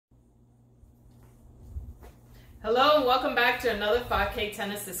Hello and welcome back to another 5K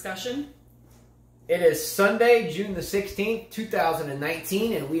tennis discussion. It is Sunday, June the 16th,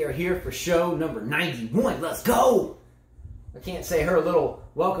 2019, and we are here for show number 91. Let's go! I can't say her little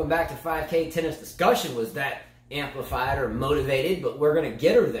welcome back to 5K tennis discussion was that amplified or motivated, but we're going to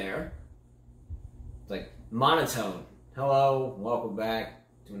get her there. It's like monotone. Hello, welcome back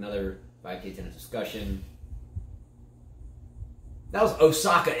to another 5K tennis discussion. That was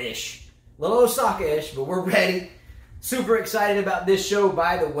Osaka-ish. A little Osaka-ish, but we're ready. Super excited about this show,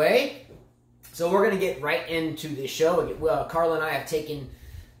 by the way. So we're going to get right into the show. Well, Carla and I have taken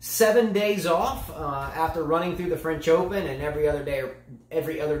 7 days off after running through the French Open and every other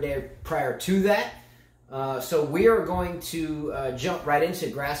day prior to that. So we are going to jump right into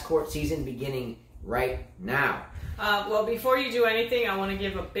grass court season beginning right now. Well, before you do anything, I want to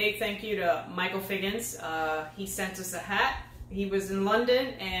give a big thank you to Michael Figgins. He sent us a hat. He was in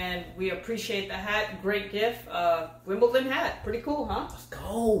London, and we appreciate the hat. Great gift. Wimbledon hat. Pretty cool, huh? Let's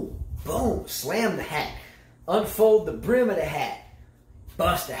go. Boom. Slam the hat. Unfold the brim of the hat.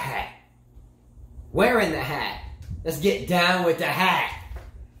 Bust the hat. Wearing the hat. Let's get down with the hat.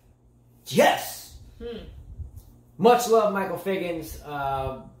 Yes. Much love, Michael Figgins,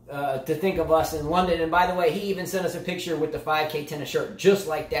 to think of us in London. And by the way, he even sent us a picture with the 5K tennis shirt, just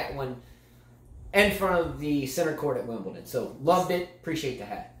like that one, in front of the center court at Wimbledon. So, loved it. Appreciate the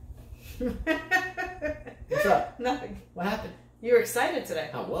hat. What's up? Nothing. What happened? You were excited today.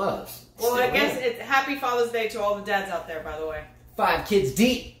 I was. Well, I guess it's Happy Father's Day to all the dads out there, by the way. 5 kids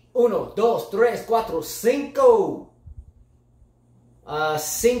deep. 1, 2, 3, 4, 5. 5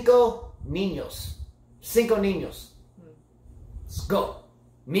 niños. 5 niños. Let's go.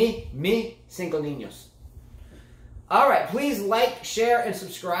 Me, 5 niños. All right, please like, share, and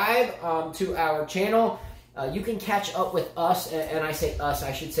subscribe to our channel. You can catch up with us, and I say us,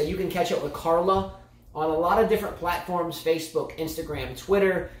 I should say, you can catch up with Carla on a lot of different platforms, Facebook, Instagram,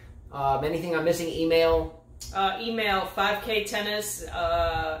 Twitter, anything I'm missing, email. Email 5ktennis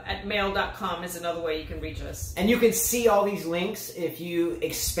at mail.com is another way you can reach us. And you can see all these links if you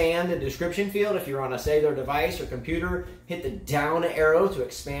expand the description field. If you're on a cellular device or computer, hit the down arrow to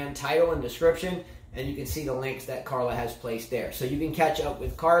expand title and description, and you can see the links that Carla has placed there. So you can catch up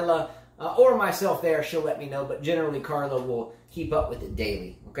with Carla or myself there. She'll let me know, but generally Carla will keep up with it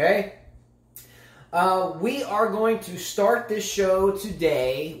daily, okay? We are going to start this show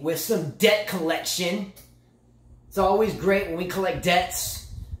today with some debt collection. It's always great when we collect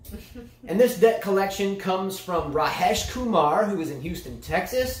debts. And this debt collection comes from Rajesh Kumar, who is in Houston,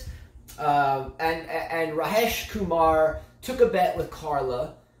 Texas. And Rajesh Kumar took a bet with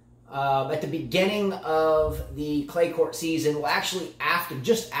Carla at the beginning of the clay court season. Well, actually,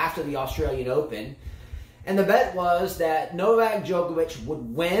 just after the Australian Open. And the bet was that Novak Djokovic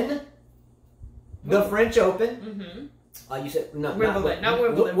would win the French Open. You said no, Wimbledon, not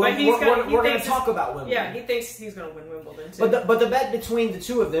Wimbledon. We're going to talk about Wimbledon. Yeah, he thinks he's going to win Wimbledon too. But the bet between the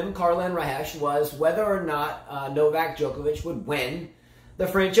two of them, Carla and Rajesh, was whether or not Novak Djokovic would win the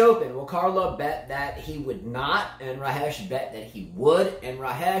French Open. Well, Carla bet that he would not, and Rajesh bet that he would. And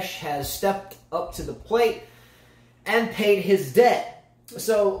Rajesh has stepped up to the plate and paid his debt.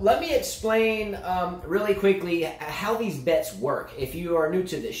 So let me explain really quickly how these bets work. If you are new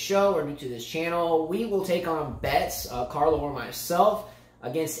to this show or new to this channel, we will take on bets, Carla or myself,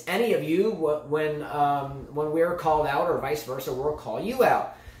 against any of you when we're called out, or vice versa, we'll call you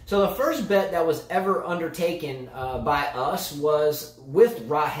out. So the first bet that was ever undertaken by us was with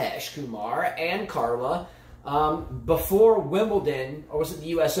Rajesh Kumar and Carla before Wimbledon, or was it the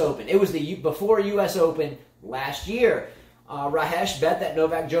U.S. Open? It was before U.S. Open last year. Rajesh bet that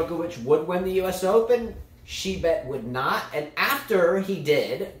Novak Djokovic would win the U.S. Open. She bet would not. And after he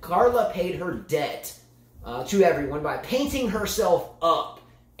did, Carla paid her debt to everyone by painting herself up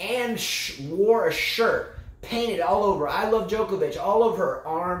and wore a shirt painted all over I Love Djokovic, all over her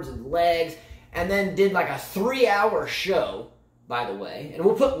arms and legs, and then did like a 3-hour show, by the way. And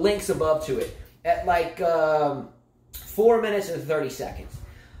we'll put links above to it at like 4 minutes and 30 seconds.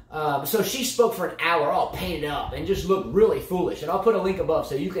 So she spoke for an hour, all painted up, and just looked really foolish. And I'll put a link above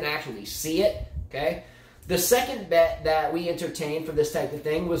so you can actually see it, okay? The second bet that we entertained for this type of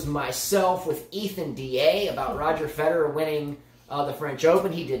thing was myself with Ethan D.A. about Roger Federer winning the French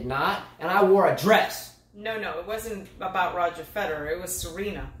Open. He did not. And I wore a dress. No, it wasn't about Roger Federer. It was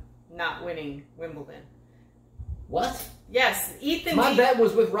Serena not winning Wimbledon. What? Yes, Ethan. My bet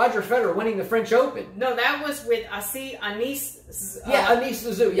was with Roger Federer winning the French Open. No, that was with Anis. Anis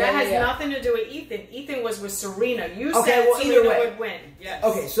Zhu. Yeah, that has nothing to do with Ethan. Ethan was with Serena. You okay, said well, Serena way. would win. Yes.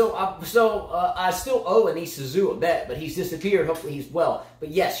 Okay, so I still owe Anis Zhu a bet, but he's disappeared. Hopefully he's well. But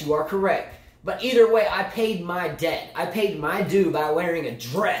yes, you are correct. But either way, I paid my debt. I paid my due by wearing a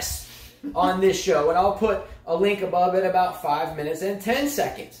dress on this show. And I'll put a link above it, about 5 minutes and 10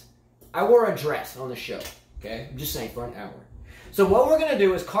 seconds. I wore a dress on the show. Okay? I'm just saying, for an hour. So what we're going to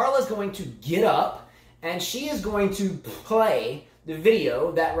do is Carla's going to get up and she is going to play the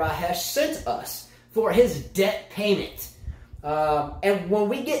video that Rajesh sent us for his debt payment. And when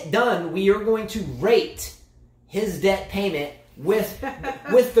we get done, we are going to rate his debt payment with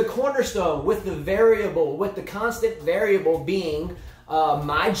the cornerstone, with the variable, with the constant variable being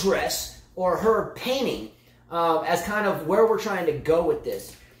my dress or her painting as kind of where we're trying to go with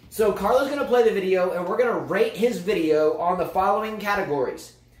this. So Carla's going to play the video, and we're going to rate his video on the following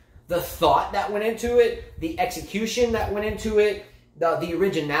categories. The thought that went into it, the execution that went into it, the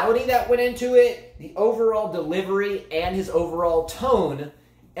originality that went into it, the overall delivery, and his overall tone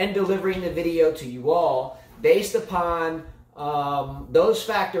and delivering the video to you all. Based upon those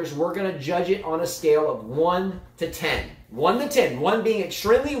factors, we're going to judge it on a scale of 1 to 10. 1 to 10. 1 being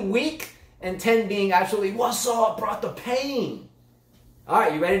extremely weak, and 10 being absolutely, what's up, brought the pain. All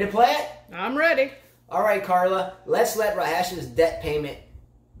right, you ready to play it? I'm ready. All right, Carla, let's let Rajesh's debt payment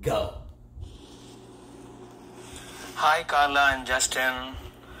go. Hi, Carla and Justin.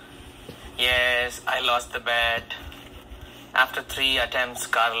 Yes, I lost the bet. After 3 attempts,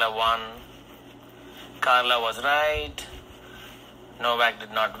 Carla won. Carla was right. Novak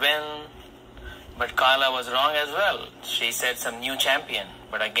did not win. But Carla was wrong as well. She said some new champion.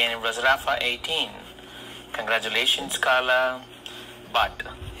 But again, it was Rafa 18. Congratulations, Carla. But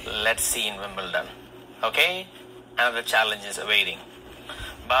let's see in Wimbledon. Okay? Another challenge is awaiting.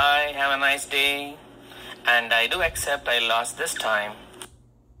 Bye. Have a nice day. And I do accept I lost this time.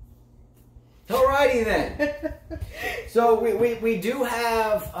 Alrighty then. So we do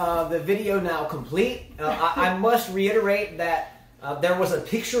have the video now complete. I must reiterate that there was a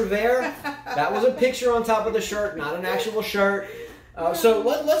picture there. That was a picture on top of the shirt, not an actual shirt. So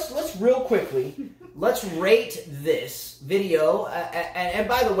let's real quickly, let's rate this video. And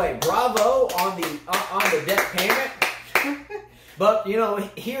by the way, bravo on the debt payment. But you know,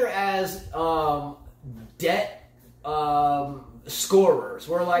 here as debt scorers,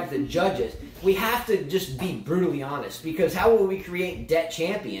 we're like the judges. We have to just be brutally honest, because how will we create debt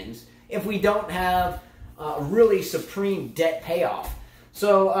champions if we don't have really supreme debt payoff?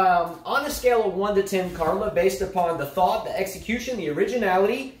 So on a scale of 1 to 10, Carla, based upon the thought, the execution, the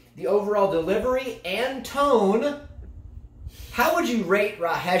originality, the overall delivery, and tone, how would you rate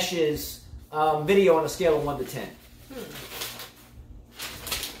Rajesh's video on a scale of 1 to 10?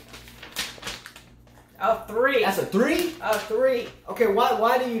 A 3. That's a 3? A 3. Okay,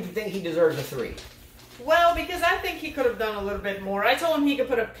 why do you think he deserves a 3? Well, because I think he could have done a little bit more. I told him he could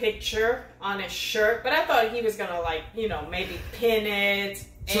put a picture on his shirt, but I thought he was going to, like, you know, maybe pin it.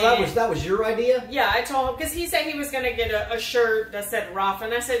 So that was your idea? Yeah, I told him, because he said he was going to get a shirt that said Rafa,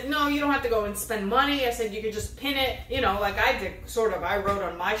 and I said, no, you don't have to go and spend money. I said, you could just pin it, you know, like I did, sort of, I wrote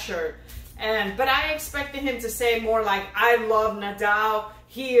on my shirt. But I expected him to say more like, I love Nadal,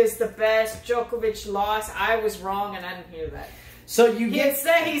 he is the best, Djokovic lost, I was wrong, and I didn't hear that. So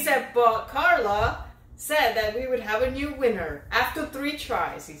he said, but Carla said that we would have a new winner after 3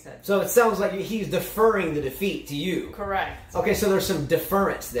 tries, he said. So it sounds like he's deferring the defeat to you. Correct. Okay, so there's some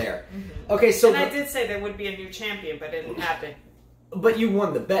deference there. Mm-hmm. Okay, so... And I did say there would be a new champion, but it didn't happen. But you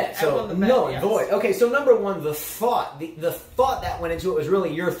won the bet, so I won the bet, null and yes. void. Okay, so number 1, the thought. The thought that went into it was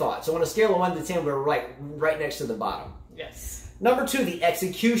really your thought. So on a scale of 1 to 10, we're right next to the bottom. Yes. Number 2, the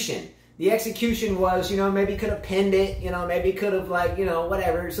execution. The execution was, you know, maybe could have pinned it, you know, maybe could have, like, you know,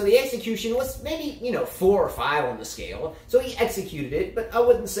 whatever. So the execution was maybe, you know, 4 or 5 on the scale. So he executed it, but I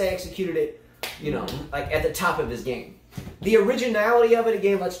wouldn't say executed it, you know, like at the top of his game. The originality of it,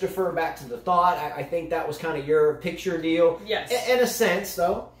 again, let's defer back to the thought. I think that was kind of your picture deal. Yes. In a sense,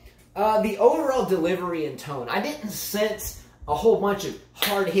 though. The overall delivery and tone. I didn't sense a whole bunch of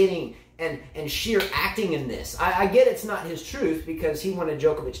hard-hitting and sheer acting in this. I get it's not his truth because he wanted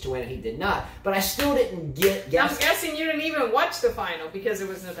Djokovic to win and he did not. But I still didn't get... I'm guessing you didn't even watch the final because it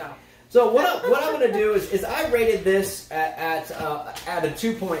was Nadal. So what I'm going to do is I rated this at a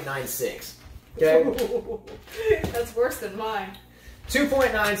 2.96. Okay? That's worse than mine.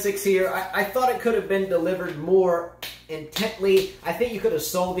 2.96 here. I thought it could have been delivered more intently. I think you could have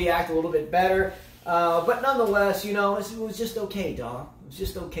sold the act a little bit better. But nonetheless, you know, it was just okay, dog. It was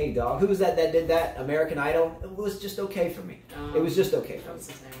just okay, dog. Who was that did that? American Idol? It was just okay for me. It was just okay for me.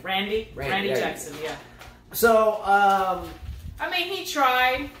 What's his name? Randy Jackson, yeah. So, I mean, he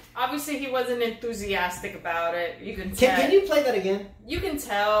tried. Obviously, he wasn't enthusiastic about it. You can tell. Can you play that again? You can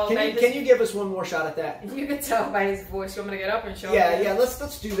tell. Can you give us one more shot at that? You can tell by his voice. You want me to get up and show Yeah, him?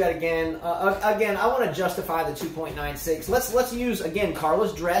 let's do that again. Again, I want to justify the 2.96. Let's use again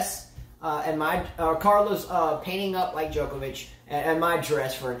Carla's dress and my Carla's painting up like Djokovic and my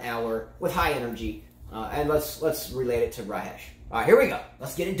dress for an hour with high energy, and let's relate it to Rahesh. All right, here we go.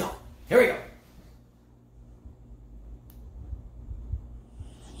 Let's get it done. Here we go.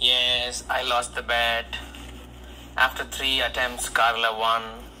 Yes, I lost the bet. After 3 attempts, Carla won.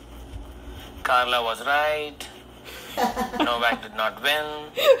 Carla was right. Novak did not win.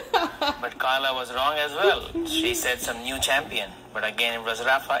 But Carla was wrong as well. She said some new champion. But again, it was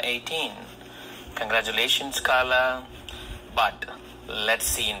Rafa 18. Congratulations, Carla. But let's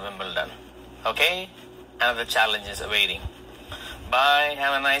see in Wimbledon. Okay? Another challenge is awaiting. Bye.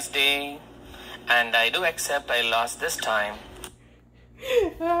 Have a nice day. And I do accept I lost this time.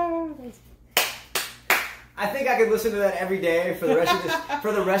 I think I could listen to that every day for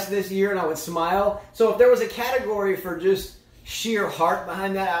the rest of this year, and I would smile. So if there was a category for just sheer heart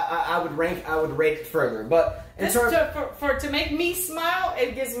behind that, I would rate it further. But to make me smile,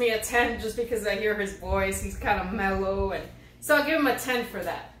 it gives me a 10 just because I hear his voice. He's kind of mellow, and so I'll give him a 10 for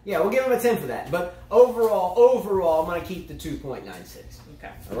that. Yeah, we'll give him a 10 for that. But overall, I'm going to keep the 2.96.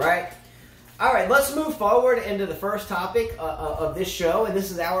 Okay. All right, let's move forward into the first topic of this show, and this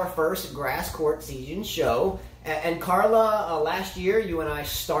is our first grass court season show. And Carla, last year, you and I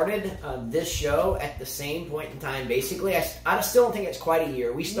started this show at the same point in time. Basically, I still don't think it's quite a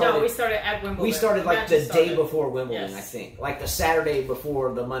year. We started at Wimbledon. We started like the day before Wimbledon, yes. I think, like the Saturday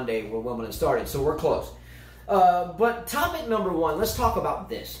before the Monday where Wimbledon started. So we're close. But topic number one, let's talk about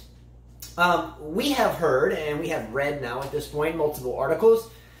this. We have heard and we have read now at this point multiple articles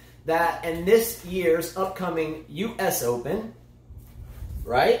that in this year's upcoming U.S. Open,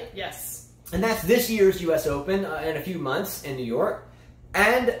 right? Yes. And that's this year's U.S. Open in a few months in New York.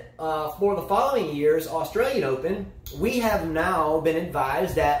 And for the following year's Australian Open, we have now been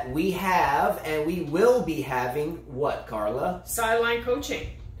advised that we have and we will be having what, Carla? Sideline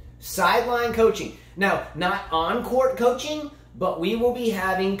coaching. Sideline coaching. Now, not on-court coaching, but we will be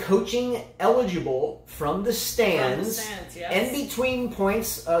having coaching eligible from the stands, yes. in between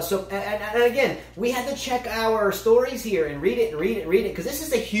points. And again, we had to check our stories here and read it, because this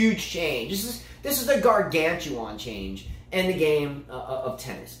is a huge change. This is a gargantuan change in the game of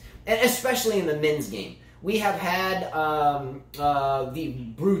tennis, and especially in the men's game. We have had the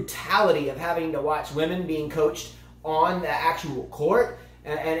brutality of having to watch women being coached on the actual court.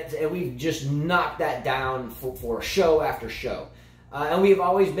 And we've just knocked that down for show after show. And we've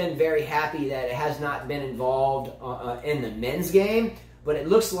always been very happy that it has not been involved in the men's game. But it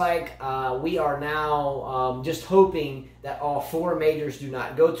looks like we are now just hoping that all four majors do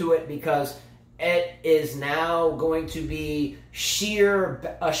not go to it, because it is now going to be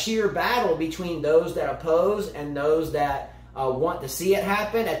a sheer battle between those that oppose and those that want to see it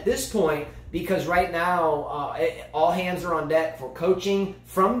happen at this point. Because right now, all hands are on deck for coaching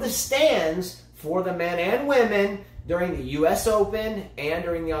from the stands for the men and women during the U.S. Open and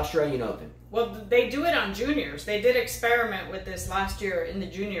during the Australian Open. Well, they do it on juniors. They did experiment with this last year in the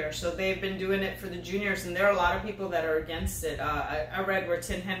juniors, so they've been doing it for the juniors, and there are a lot of people that are against it. I read where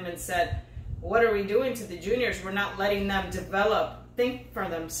Tim Henman said, what are we doing to the juniors? We're not letting them develop, think for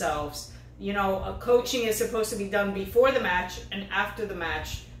themselves. You know, coaching is supposed to be done before the match and after the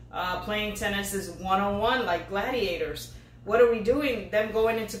match. Playing tennis is one-on-one like gladiators. What are we doing? Them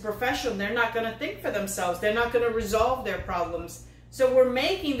going into professional, they're not going to think for themselves. They're not going to resolve their problems. So we're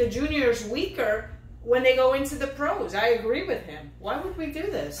making the juniors weaker when they go into the pros. I agree with him. Why would we do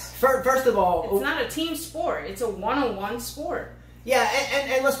this? First of all, it's not a team sport. It's a one-on-one sport. Yeah,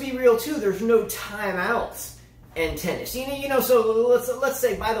 and let's be real too. There's no timeouts in tennis. You know. So let's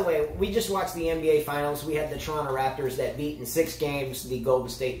say, by the way, we just watched the NBA Finals. We had the Toronto Raptors that beat in 6 games the Golden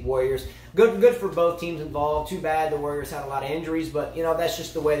State Warriors. Good for both teams involved. Too bad the Warriors had a lot of injuries, but you know that's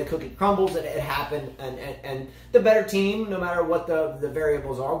just the way the cookie crumbles. It happened, and the better team, no matter what the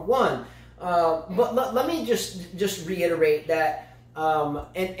variables are, won. But let me just reiterate that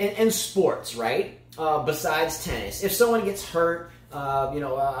in sports, right? Besides tennis, if someone gets hurt.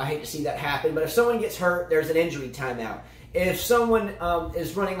 I hate to see that happen, but if someone gets hurt, there's an injury timeout. If someone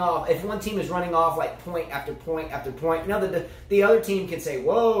is running off, if one team is running off like point after point after point, the other team can say,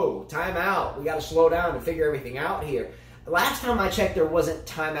 whoa, timeout. We got to slow down and figure everything out here. Last time I checked, there wasn't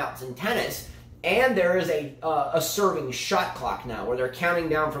timeouts in tennis, and there is a serving shot clock now where they're counting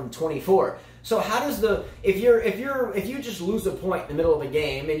down from 24. So how does if you just lose a point in the middle of a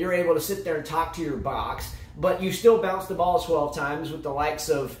game and you're able to sit there and talk to your box, but you still bounce the ball 12 times with the likes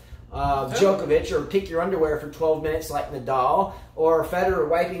of Djokovic, or pick your underwear for 12 minutes like Nadal, or Federer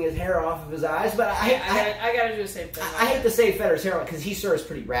wiping his hair off of his eyes. But I gotta do the same thing. I hate to say Federer's hair because he serves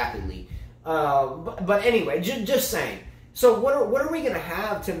pretty rapidly. But anyway, just saying. So what are we going to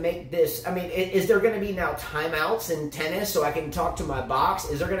have to make this? I mean, is there going to be now timeouts in tennis so I can talk to my box?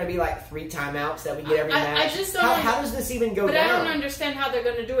 Is there going to be like 3 timeouts that we get every match? I just don't. How does this even go down? But I don't understand how they're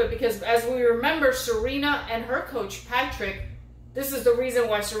going to do it, because as we remember, Serena and her coach Patrick, this is the reason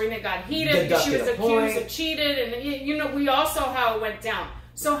why Serena got heated, because she was accused of cheated, and we all saw how it went down.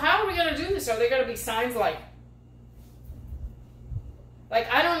 So how are we going to do this? Are there going to be signs like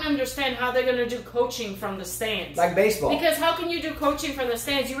I don't understand how they're going to do coaching from the stands. Like baseball. Because how can you do coaching from the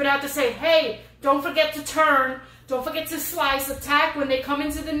stands? You would have to say, hey, don't forget to turn, don't forget to slice, attack when they come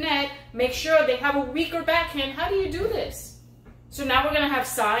into the net, make sure they have a weaker backhand. How do you do this? So now we're going to have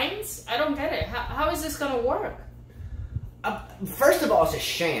signs? I don't get it. How is this going to work? First of all, it's a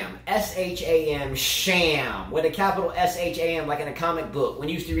sham. S-H-A-M, sham. With a capital S-H-A-M, like in a comic book. When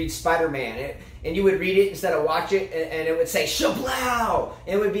you used to read Spider-Man, and you would read it instead of watch it, and it would say, Shablow!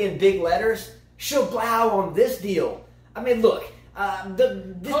 And it would be in big letters. Shablow on this deal. I mean, look.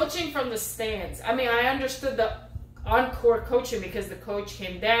 Coaching from the stands. I mean, I understood the on-court coaching because the coach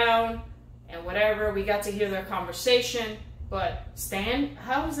came down and whatever. We got to hear their conversation. But stand,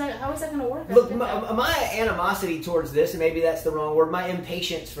 how is that going to work? Look, my animosity towards this, and maybe that's the wrong word, my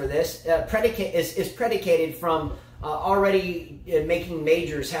impatience for this is predicated from already making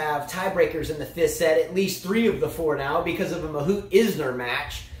majors have tiebreakers in the 5th set, at least 3 of the 4 now, because of a Mahut-Isner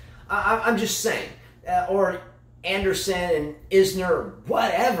match. I'm just saying. Or Anderson and Isner, or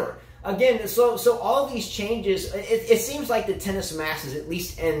whatever. Again, so all these changes, it seems like the tennis masses, at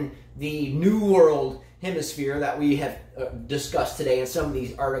least in the New World hemisphere that we have discussed today in some of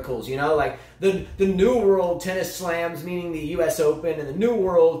these articles, like the New World tennis slams, meaning the U.S. Open, and the New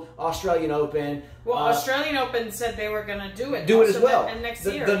World Australian Open. Well, Australian Open said they were going to do it as well. And next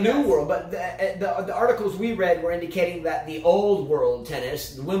year. The New World, but the articles we read were indicating that the Old World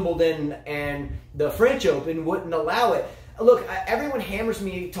tennis, Wimbledon and the French Open, wouldn't allow it. Look, everyone hammers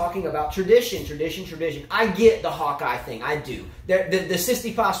me talking about tradition. I get the Hawkeye thing. I do. The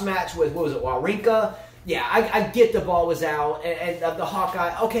Tsitsipas match with, what was it, Wawrinka? Yeah, I get the ball was out, and the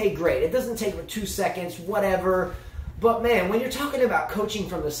Hawkeye, okay, great. It doesn't take 2 seconds, whatever. But, man, when you're talking about coaching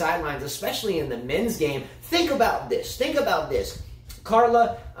from the sidelines, especially in the men's game, think about this.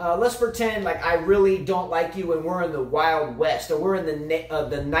 Carla, let's pretend like I really don't like you and we're in the Wild West, or we're in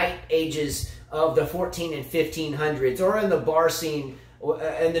the night ages of the 14 and 1500s, or in the bar scene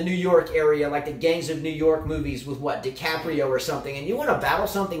in the New York area, like the Gangs of New York movies with, DiCaprio or something, and you want to battle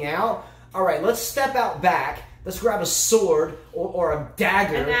something out? All right, let's step out back. Let's grab a sword or a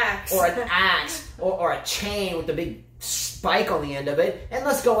dagger. An axe. Or an axe or a chain with a big spike on the end of it, and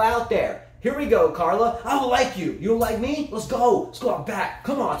let's go out there. Here we go, Carla. I don't like you. You don't like me? Let's go. Let's go out back.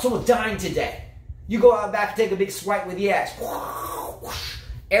 Come on, someone's dying today. You go out back and take a big swipe with the axe.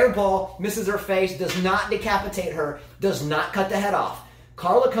 Air ball, misses her face, does not decapitate her, does not cut the head off.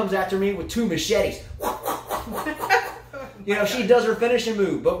 Carla comes after me with 2 machetes. She does her finishing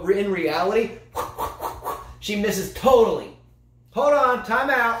move, but in reality, she misses totally. Hold on, time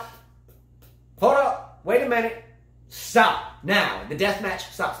out. Hold up, wait a minute. Stop, now. The death match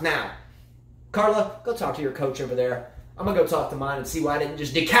stops now. Carla, go talk to your coach over there. I'm going to go talk to mine and see why I didn't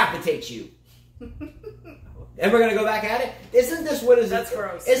just decapitate you. And we're going to go back at it? Isn't this what That's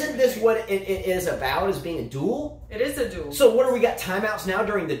gross. Isn't this what it is about, as being a duel? It is a duel. So what do we got, timeouts now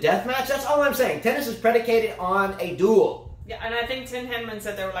during the death match? That's all I'm saying. Tennis is predicated on a duel. Yeah, and I think Tim Henman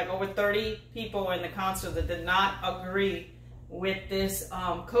said there were over 30 people in the concert that did not agree with this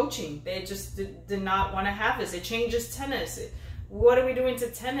coaching. They just did not want to have this. It changes tennis. What are we doing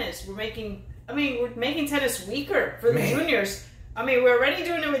to tennis? We're making tennis weaker for the juniors. We're already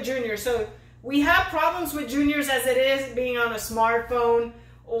doing it with juniors, so we have problems with juniors as it is, being on a smartphone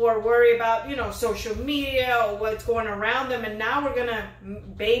or worry about, social media or what's going around them, and now we're going to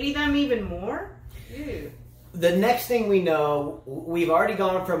baby them even more? Ew. The next thing we know, we've already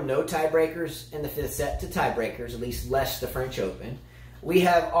gone from no tiebreakers in the 5th set to tiebreakers, at least less the French Open. We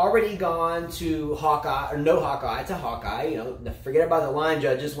have already gone to Hawkeye, or no Hawkeye to Hawkeye. Forget about the line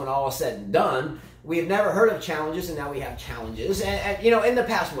judges when all is said and done. We've never heard of challenges, and now we have challenges. And in the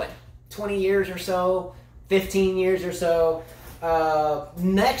past, 20 years or so, 15 years or so.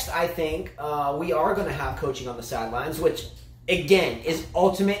 Next, I think, we are going to have coaching on the sidelines, which, again, is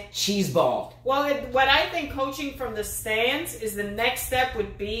ultimate cheeseball. Well, what I think coaching from the stands is the next step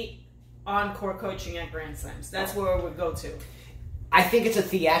would be on-court coaching at Grand Slams. That's where it would go to. I think it's a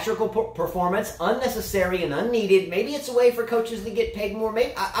theatrical performance, unnecessary and unneeded. Maybe it's a way for coaches to get paid more.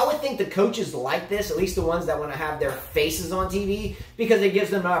 Maybe I would think the coaches like this, at least the ones that want to have their faces on TV, because it gives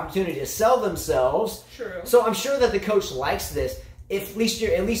them an opportunity to sell themselves. True. So I'm sure that the coach likes this. At least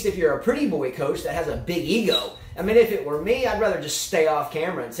if you're a pretty boy coach that has a big ego. I mean, if it were me, I'd rather just stay off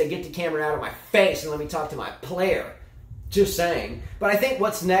camera and say, get the camera out of my face and let me talk to my player. Just saying. But I think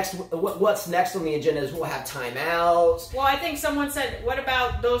what's next on the agenda is we'll have timeouts. Well, I think someone said, what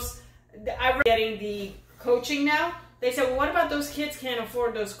about those, I'm getting the coaching now. They said, well, what about those kids can't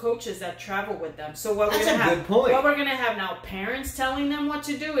afford those coaches that travel with them? So what That's we're gonna a good point. What we're going to have now, parents telling them what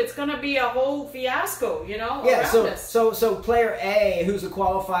to do. It's going to be a whole fiasco, you know, Yeah, around us. so player A, who's a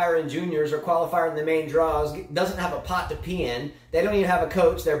qualifier in juniors or qualifier in the main draws, doesn't have a pot to pee in. They don't even have a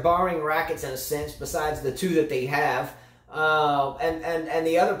coach. They're borrowing rackets in a sense, besides the two that they have. And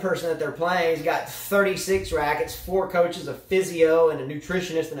the other person that they're playing has got 36 rackets, 4 coaches, a physio, and a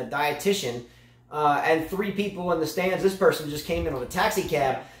nutritionist, and a dietitian, and 3 people in the stands. This person just came in on a taxi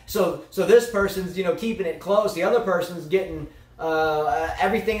cab. So this person's keeping it close. The other person's getting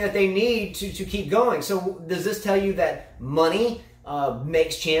everything that they need to keep going. So does this tell you that money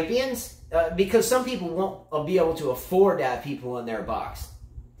makes champions? Because some people won't be able to afford to have people in their box.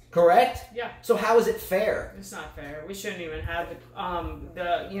 Correct? Yeah. So how is it fair? It's not fair. We shouldn't even have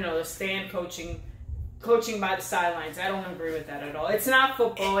the stand coaching by the sidelines. I don't agree with that at all. It's not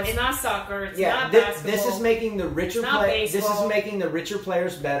football. It's not soccer. It's not basketball. This is making the richer players. This is making the richer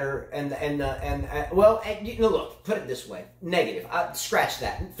players better. Look, put it this way: negative. Scratch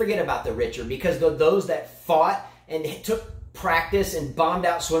that. Forget about the richer, because those that fought and took practice and bombed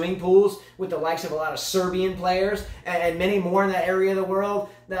out swimming pools with the likes of a lot of Serbian players and many more in that area of the world.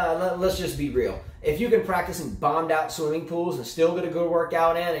 Let's just be real. If you can practice in bombed out swimming pools and still get a good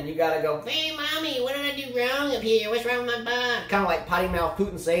workout in, and you gotta go, hey mommy, what did I do wrong up here? What's wrong with my butt? Kind of like potty mouth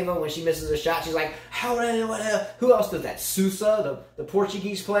Putin-Sava when she misses a shot. She's like, who else does that? Sousa, the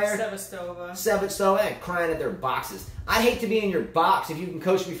Portuguese player? Sevastova, crying at their boxes. I'd hate to be in your box if you can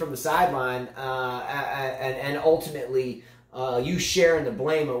coach me from the sideline and ultimately you sharing the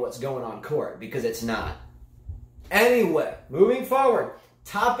blame of what's going on court, because it's not. Anyway, moving forward.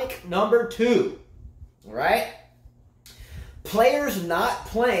 Topic number 2. All right? Players not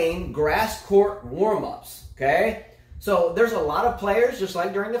playing grass court warm-ups. Okay? So there's a lot of players, just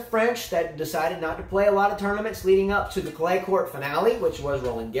like during the French, that decided not to play a lot of tournaments leading up to the clay court finale, which was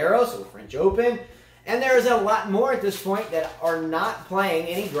Roland Garros, or the French Open. And there's a lot more at this point that are not playing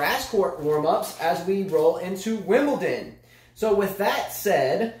any grass court warm-ups as we roll into Wimbledon. So with that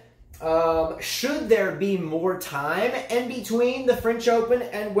said, should there be more time in between the French Open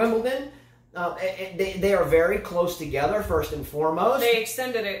and Wimbledon? They are very close together, first and foremost. They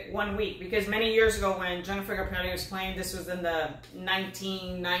extended it 1 week, because many years ago when Jennifer Capriati was playing, this was in the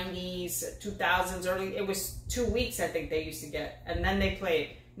 1990s, 2000s, early, it was 2 weeks I think they used to get, and then they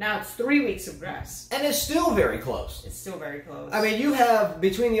played. Now it's 3 weeks of grass. And it's still very close. It's still very close. I mean, you have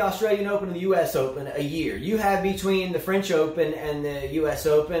between the Australian Open and the U.S. Open a year. You have between the French Open and the U.S.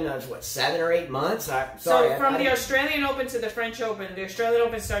 Open, 7 or 8 months? So from the Australian Open to the French Open, the Australian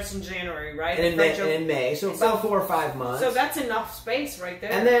Open starts in January, right? And in May, so about 4 or 5 months. So that's enough space right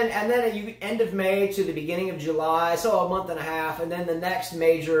there. And then you end of May to the beginning of July, so a month and a half, and then the next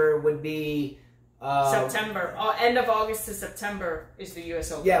major would be September. End of August to September is the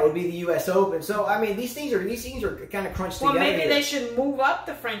U.S. Open. Yeah, it would be the U.S. Open. So I mean, these things are kind of crunched together. Well, maybe here. they should move up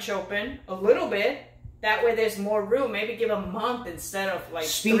the French Open a little bit. That way, there's more room. Maybe give a month instead of like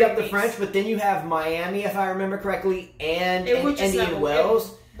speed 3 up the weeks. French. But then you have Miami, if I remember correctly, and Indian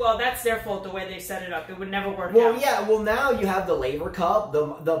Wells. Well, that's their fault, the way they set it up. It would never work out. Well, yeah. Well, now you have the Laver Cup,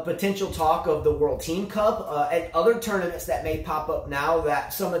 the potential talk of the World Team Cup, and other tournaments that may pop up now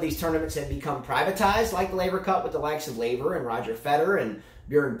that some of these tournaments have become privatized, like the Laver Cup with the likes of Laver and Roger Federer and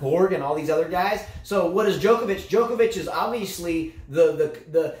Bjorn Borg and all these other guys. So what is Djokovic? Djokovic is obviously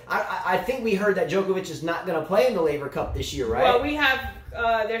I think we heard that Djokovic is not going to play in the Laver Cup this year, right? Well, we have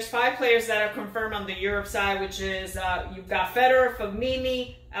there's 5 players that are confirmed on the Europe side, which is you've got Federer,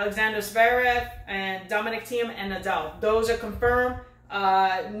 Fognini, Alexander Zverev, and Dominic Thiem and Nadal. Those are confirmed.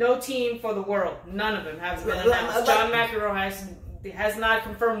 No team for the world. None of them has been announced. John McEnroe has not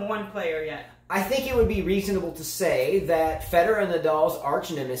confirmed one player yet. I think it would be reasonable to say that Federer and Nadal's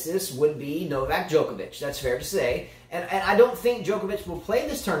arch nemesis would be Novak Djokovic. That's fair to say. And I don't think Djokovic will play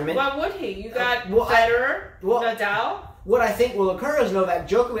this tournament. Why would he? You got Federer, Nadal. What I think will occur is Novak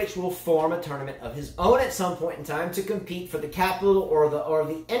Djokovic will form a tournament of his own at some point in time to compete for the capital or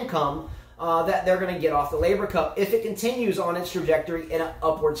the income that they're going to get off the Laver Cup if it continues on its trajectory in an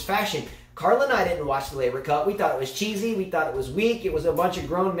upwards fashion. Carla and I didn't watch the Laver Cup. We thought it was cheesy. We thought it was weak. It was a bunch of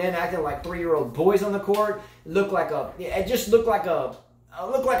grown men acting like 3-year-old boys on the court. It just looked like a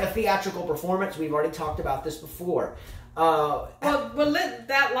theatrical performance. We've already talked about this before. But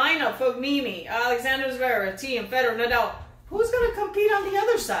that lineup: Fognini, Alexander Zverev, Thiem, Federer, Nadal. Who's going to compete on the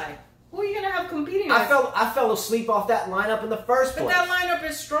other side? Who are you going to have competing? I fell asleep off that lineup in the first place. But that lineup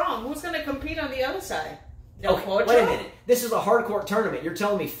is strong. Who's going to compete on the other side? Okay, wait a minute. This is a hardcourt tournament. You're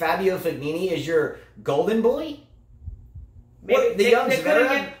telling me Fabio Fognini is your golden boy? The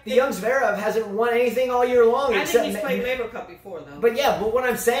young Zverev hasn't won anything all year long. I think he's played Laver Cup before, though. But what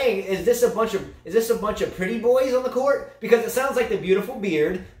I'm saying is this a bunch of pretty boys on the court? Because it sounds like the beautiful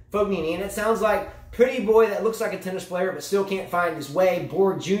beard, Fognini, and it sounds like pretty boy that looks like a tennis player but still can't find his way,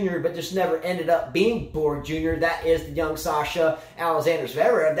 Borg Jr., but just never ended up being Borg Jr. That is the young Sasha Alexander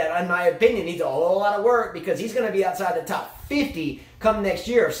Zverev that, in my opinion, needs a whole lot of work because he's going to be outside the top 50 come next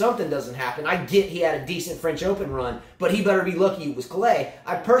year if something doesn't happen. I get he had a decent French Open run, but he better be lucky it was clay.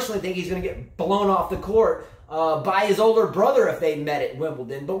 I personally think he's going to get blown off the court by his older brother if they met at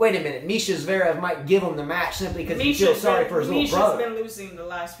Wimbledon. But wait a minute, Misha Zverev might give him the match simply because he feels sorry for his little brother. Misha's been losing the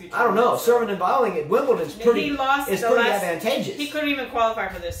last few times. I don't know. Serving and volleying at Wimbledon is pretty advantageous. He couldn't even qualify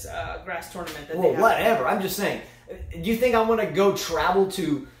for this grass tournament. Whatever. I'm just saying. Do you think I want to go travel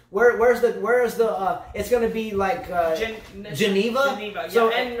to... Where's the it's going to be like Geneva? Geneva, so,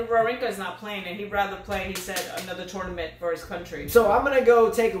 yeah, and Wawrinka's not playing, and he'd rather play, he said, another tournament for his country. So I'm going to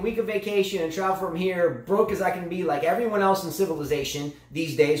go take a week of vacation and travel from here, broke as I can be, like everyone else in civilization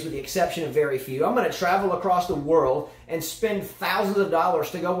these days, with the exception of very few. I'm going to travel across the world and spend thousands of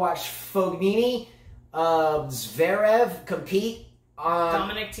dollars to go watch Fognini, Zverev compete.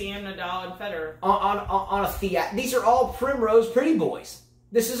 Dominic Thiem, Nadal, and Federer. On a these are all Primrose pretty boys.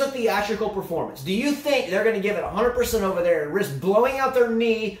 This is a theatrical performance. Do you think they're going to give it 100% over there and risk blowing out their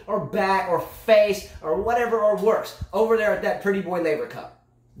knee or back or face or whatever or worse over there at that pretty boy Laver Cup?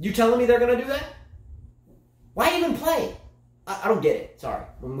 You telling me they're going to do that? Why even play? I don't get it. Sorry.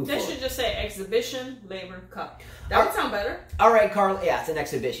 We'll move forward. They should just say Exhibition Laver Cup. That would sound better. All right, Carl. Yeah, it's an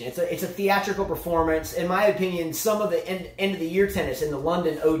exhibition. It's a theatrical performance. In my opinion, some of the end of the year tennis in the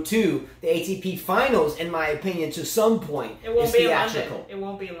London O2, the ATP Finals, in my opinion, to some point, is theatrical. It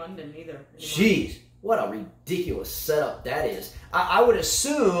won't be in London either. Jeez, what a ridiculous setup that is. I would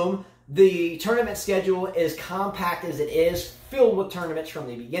assume the tournament schedule is compact as it is, filled with tournaments from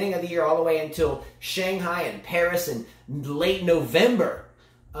the beginning of the year all the way until Shanghai and Paris in late November.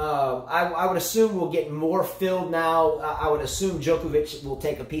 I would assume we'll get more filled now. I would assume Djokovic will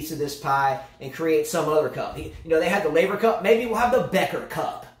take a piece of this pie and create some other cup. They had the Laver Cup. Maybe we'll have the Becker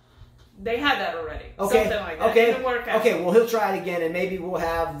Cup. They had that already. Okay. Something like that. Okay. It didn't work out. Okay. Well, he'll try it again, and maybe we'll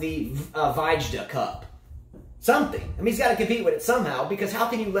have the Vajda Cup. Something. I mean, he's got to compete with it somehow, because how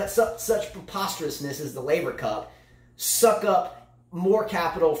can you let such preposterousness as the Laver Cup suck up more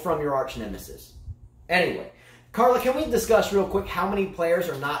capital from your arch nemesis? Anyway, Carla, can we discuss real quick how many players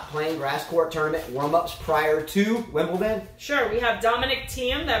are not playing grass court tournament warm-ups prior to Wimbledon? Sure. We have Dominic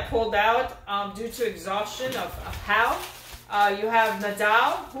Thiem that pulled out due to exhaustion of how. You have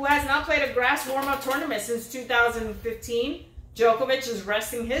Nadal, who has not played a grass warm-up tournament since 2015. Djokovic is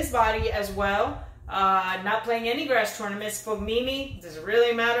resting his body as well. Not playing any grass tournaments. Fognini, does it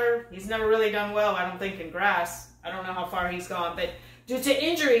really matter? He's never really done well, I don't think, in grass. I don't know how far he's gone, but due to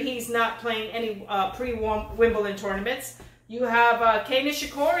injury, he's not playing any pre-Wimbledon tournaments. You have Kei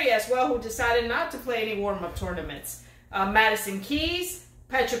Nishikori as well, who decided not to play any warm-up tournaments. Madison Keys,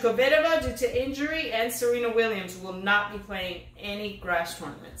 Petra Kvitova, due to injury, and Serena Williams will not be playing any grass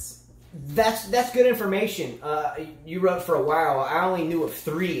tournaments. That's good information. You wrote for a while. I only knew of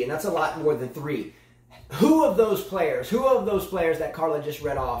 3, and that's a lot more than 3. Who of those players that Carla just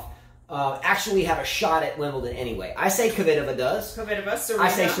read off actually have a shot at Wimbledon anyway? I say Kvitova does. Serena. I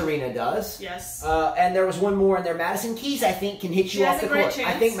say Serena does. Yes. And there was one more in there. Madison Keys, I think, can hit you off the court.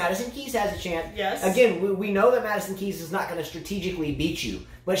 Chance. I think Madison Keys has a chance. Yes. Again, we know that Madison Keys is not going to strategically beat you,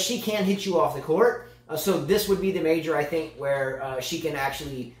 but she can hit you off the court. So this would be the major, I think, where she can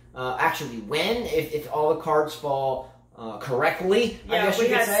actually win if all the cards fall correctly. Yeah, I guess if we you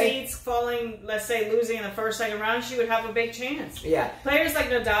could had say. seeds falling, let's say losing in the first, second round, she would have a big chance. Yeah. Players like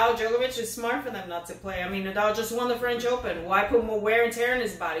Nadal, Djokovic, it's smart for them not to play. I mean, Nadal just won the French Open. Why put more wear and tear in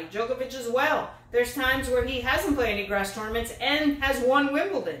his body? Djokovic as well. There's times where he hasn't played any grass tournaments and has won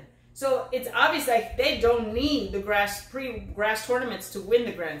Wimbledon. So it's obvious like they don't need the pre-grass tournaments to win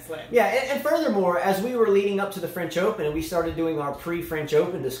the Grand Slam. Yeah, and furthermore, as we were leading up to the French Open and we started doing our pre-French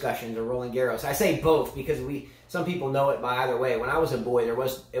Open discussions of Roland Garros, I say both because some people know it by either way. When I was a boy,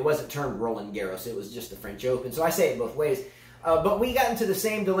 it wasn't termed Roland Garros; it was just the French Open. So I say it both ways. But we got into the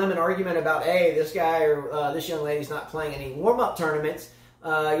same dilemma and argument about, hey, this guy or this young lady's not playing any warm-up tournaments.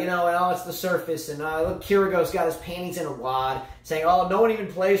 And it's the surface, and look, Kyrgios got his panties in a wad, saying, oh, no one even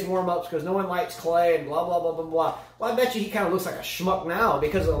plays warm-ups because no one likes clay, and blah, blah, blah, blah, blah. Well, I bet you he kind of looks like a schmuck now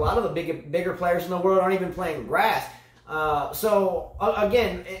because a lot of the bigger players in the world aren't even playing grass.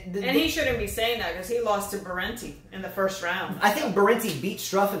 Again... And he shouldn't be saying that because he lost to Berrettini in the first round. I think Berrettini beat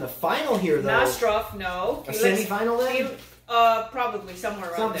Struff in the final here, though. Not Struff, no. A semifinal then? Probably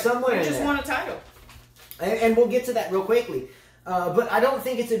somewhere around there. Somewhere He just won a title. And we'll get to that real quickly. But I don't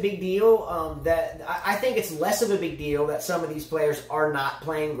think it's a big deal I think it's less of a big deal that some of these players are not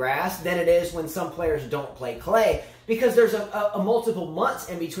playing grass than it is when some players don't play clay, because there's a multiple months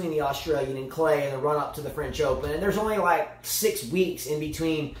in between the Australian and clay and the run-up to the French Open, and there's only like 6 weeks in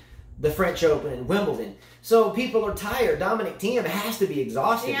between the French Open and Wimbledon. So people are tired. Dominic Thiem has to be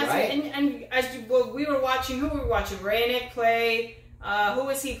exhausted, right? And we were watching, who were we watching? Raonic play. Who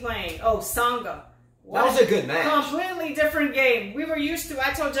was he playing? Oh, Tsonga. That was a good match. Completely different game. We were used to,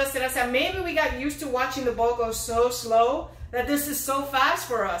 I told Justin, I said, maybe we got used to watching the ball go so slow that this is so fast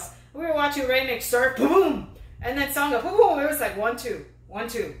for us. We were watching Raonic serve, boom, and then Tsonga, boom, it was like 1-2,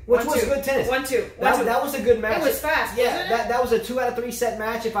 1-2. Which was good tennis. 1-2. That was a good match. It was fast, yeah, wasn't it? That was a 2 out of 3 set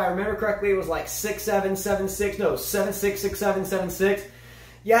match. If I remember correctly, it was like 6-7, 7-6, no, 7-6, 6-7, 7-6.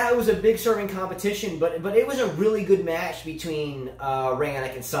 Yeah, it was a big serving competition, but it was a really good match between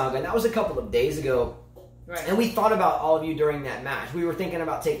Raonic and Tsonga, and that was a couple of days ago. Right. And we thought about all of you during that match. We were thinking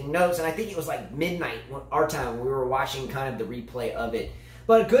about taking notes, and I think it was like midnight our time when we were watching kind of the replay of it.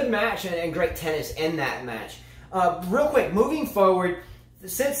 But a good match and great tennis in that match. Real quick, moving forward,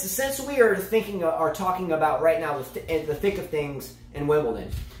 since we are talking about right now the thick of things in Wimbledon,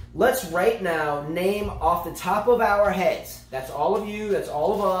 let's right now name off the top of our heads. That's all of you. That's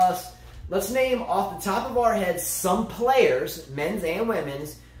all of us. Let's name off the top of our heads some players, men's and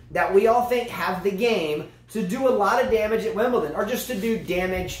women's, that we all think have the game to do a lot of damage at Wimbledon, or just to do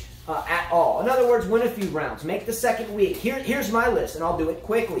damage at all. In other words, win a few rounds, make the second week. Here's my list, and I'll do it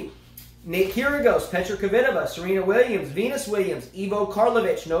quickly. Nate Kyrgios, Petra Kvitova, Serena Williams, Venus Williams, Ivo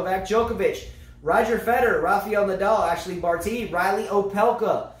Karlovic, Novak Djokovic, Roger Federer, Rafael Nadal, Ashley Barty, Riley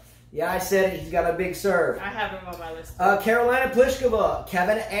Opelka. Yeah, I said it. He's got a big serve. I have him on my list. Carolina Pliskova,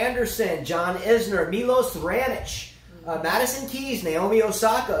 Kevin Anderson, John Isner, Milos Raonic, Madison Keys, Naomi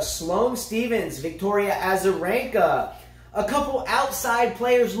Osaka, Sloane Stephens, Victoria Azarenka. A couple outside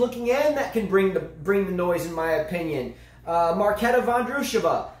players looking in that can bring the noise, in my opinion. Marketa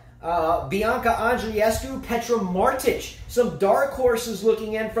Vondrushova, Bianca Andreescu, Petra Martic. Some dark horses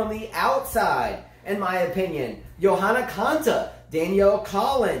looking in from the outside, in my opinion. Johanna Konta, Danielle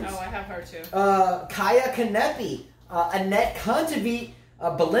Collins. Oh, I have her too. Kaya Kanepi, Annette Kontaveit,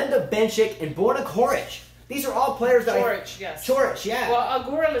 Belinda Bencic, and Borna Coric. These are all players that Coric, yes. Coric, yeah. Well,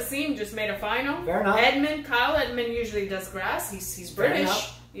 Agura Lassim just made a final. Fair enough. Kyle Edmund usually does grass. He's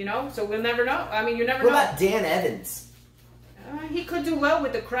British, so we'll never know. I mean, you never know. What about Dan Evans? He could do well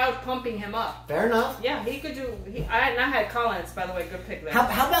with the crowd pumping him up. Fair enough. Yeah, he could do. I had Collins, by the way. Good pick there.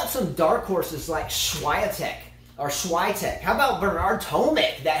 How about some dark horses like Swiatek or Swiatek? How about Bernard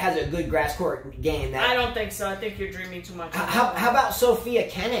Tomic that has a good grass court game? I don't think so. I think you're dreaming too much. How about Sophia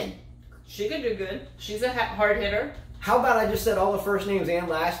Kenin? She could do good. She's a hard hitter. How about I just said all the first names and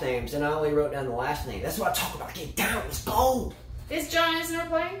last names, and I only wrote down the last name? That's what I talk about. Get down. Let's go. Is John Isner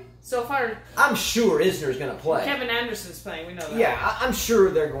playing so far? I'm sure Isner's going to play. Kevin Anderson's playing. We know that. Yeah, I'm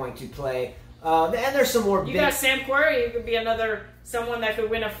sure they're going to play. And there's some more. You got Sam Querrey. He could be someone that could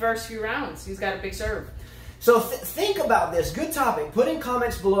win a first few rounds. He's got a big serve. So think about this. Good topic. Put in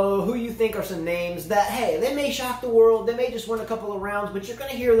comments below who you think are some names that, hey, they may shock the world. They may just win a couple of rounds, but you're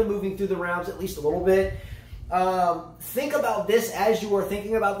going to hear them moving through the rounds at least a little bit. Think about this as you are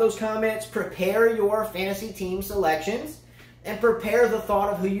thinking about those comments. Prepare your fantasy team selections and prepare the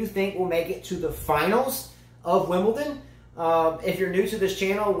thought of who you think will make it to the finals of Wimbledon. If you're new to this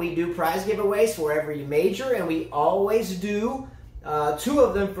channel, we do prize giveaways for every major, and we always do 2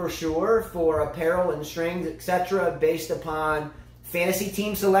 of them for sure for apparel and strings, etc., based upon fantasy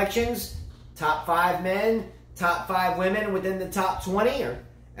team selections, top 5 men, top 5 women within the top 20,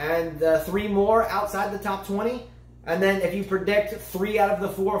 and 3 more outside the top 20. And then if you predict 3 out of the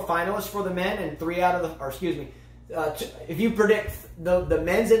 4 finalists for the men and 3 out of the, if you predict the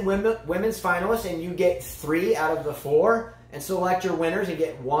men's and women's finalists and you get 3 out of the 4, and select your winners and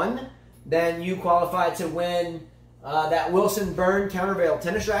get one, then you qualify to win that Wilson Byrne countervail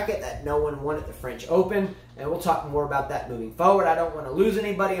tennis racket that no one won at the French Open. And we'll talk more about that moving forward. I don't want to lose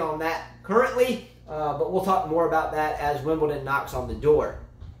anybody on that currently, but we'll talk more about that as Wimbledon knocks on the door.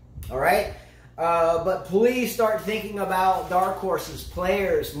 All right? But please start thinking about dark horses,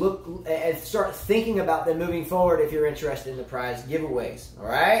 players. Look and start thinking about them moving forward if you're interested in the prize giveaways. All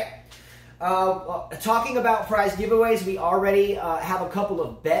right? Talking about prize giveaways, we already have a couple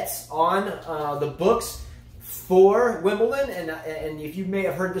of bets on the books for Wimbledon, and if you may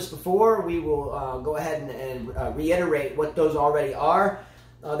have heard this before, we will go ahead and reiterate what those already are.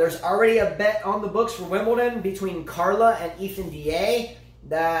 There's already a bet on the books for Wimbledon between Carla and Ethan Da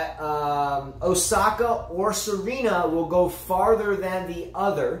that Osaka or Serena will go farther than the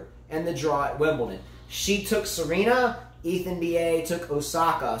other in the draw at Wimbledon. She took Serena, Ethan Da took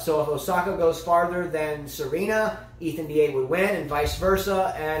Osaka. So if Osaka goes farther than Serena, Ethan Da would win, and vice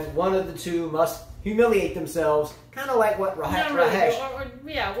versa, and one of the two must humiliate themselves, kind of like what Rahesh.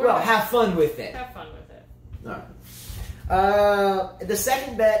 Well, have fun with it. Have fun with it. All right. The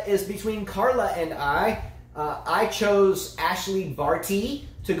second bet is between Carla and I. I chose Ashley Barty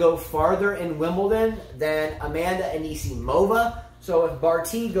to go farther in Wimbledon than Amanda Anisimova. So if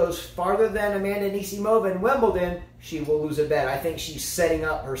Barty goes farther than Amanda Anisimova in Wimbledon, she will lose a bet. I think she's setting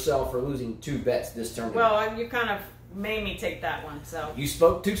up herself for losing 2 bets this tournament. Well, you kind of made me take that one, so. You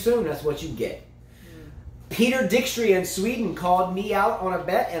spoke too soon. That's what you get. Peter Dixtrey in Sweden called me out on a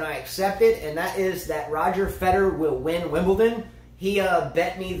bet, and I accepted, and that is that Roger Federer will win Wimbledon. He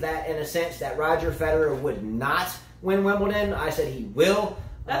bet me that, in a sense, that Roger Federer would not win Wimbledon. I said he will.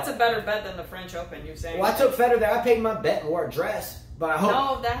 That's a better bet than the French Open, you're saying. Well, I took Federer there. I paid my bet and wore a dress, but I hope...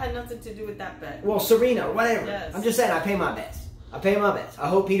 No, that had nothing to do with that bet. Well, Serena, whatever. Yes. I'm just saying I pay my bets. I pay my bets. I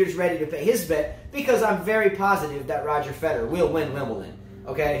hope Peter's ready to pay his bet because I'm very positive that Roger Federer will win Wimbledon.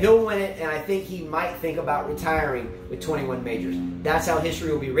 Okay, he'll win it, and I think he might think about retiring with 21 majors. That's how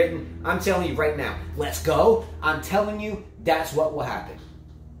history will be written. I'm telling you right now. Let's go. I'm telling you that's what will happen.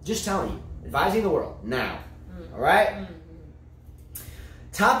 Just telling you. Advising the world now. All right?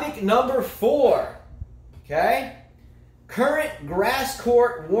 Topic number 4. Okay? Current grass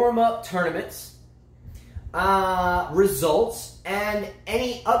court warm-up tournaments, results, and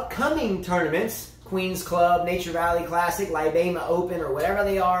any upcoming tournaments. Queens Club, Nature Valley Classic, Libema Open, or whatever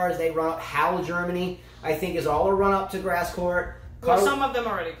they are as they run up. Halle, Germany, I think is all a run-up to grass court. Well, some of them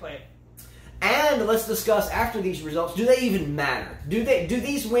already played. And let's discuss after these results, do they even matter? Do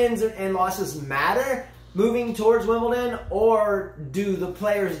these wins and losses matter moving towards Wimbledon, or do the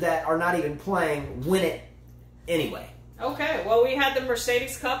players that are not even playing win it anyway? Okay, well, we had the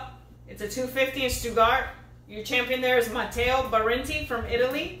Mercedes Cup. It's a 250 in Stuttgart. Your champion there is Matteo Barenti from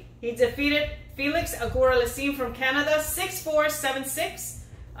Italy. He defeated Felix Aguirre-Lacine from Canada, 6-4, 7-6.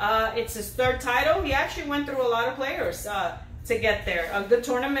 It's his 3rd title. He actually went through a lot of players to get there. A good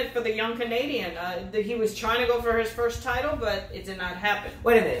tournament for the young Canadian. He was trying to go for his first title, but it did not happen.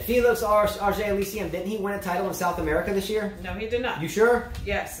 Wait a minute. Felix Auger-Aliassime, didn't he win a title in South America this year? No, he did not. You sure?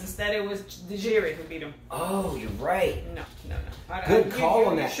 Yes. Instead, it was Djiri who beat him. Oh, you're right. No. Good call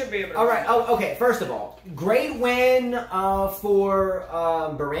on that. You should be able to. All right. Oh, okay. First of all, great win for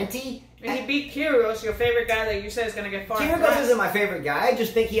Barenti. And he beat Kyrgios, your favorite guy that you said is going to get far. Kyrgios isn't my favorite guy. I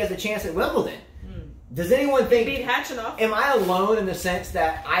just think he has a chance at Wimbledon. Does anyone think... He beat Hachinov. Am I alone in the sense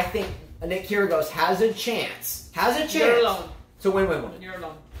that I think Nick Kyrgios has a chance? You're alone. To win Wimbledon. You're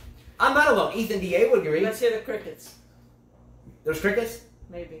alone. I'm not alone. Ethan Da would agree. Let's hear the crickets. There's crickets?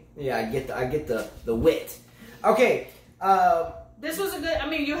 Maybe. Yeah, I get the wit. Okay. This was a good... I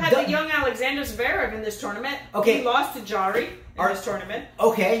mean, you had the young Alexander Zverev in this tournament. Okay. He lost to Jari in this tournament.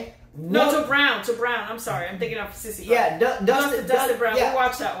 Okay. No, to Brown. I'm sorry. I'm thinking of Sissy. Yeah, Dustin Brown. Yeah. We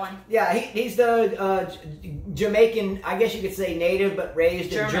watched that one. Yeah, he's the Jamaican, I guess you could say native, but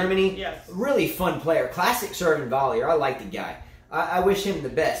raised in Germany. Yes. Really fun player. Classic serve and volleyer. I like the guy. I wish him the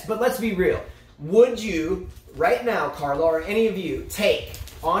best. But let's be real. Would you, right now, Carla, or any of you, take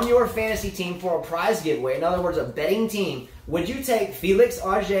on your fantasy team for a prize giveaway, in other words, a betting team, would you take Felix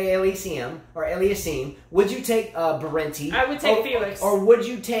Auger-Aliassime or Aliassime? Would you take Barenti? I would take Felix. Or would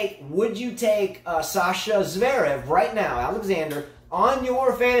you take Sasha Zverev right now, Alexander, on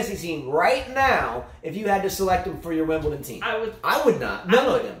your fantasy team right now if you had to select him for your Wimbledon team? I would not. None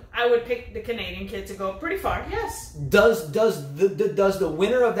of them. I would pick the Canadian kid to go pretty far. Yes. Does the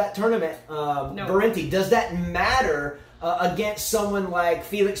winner of that tournament, no. Barenti, does that matter? Against someone like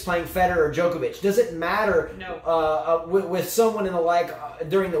Felix playing Federer or Djokovic? Does it matter with someone in the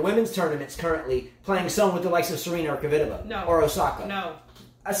during the women's tournaments currently playing someone with the likes of Serena or Kvitova? No. Or Osaka? No.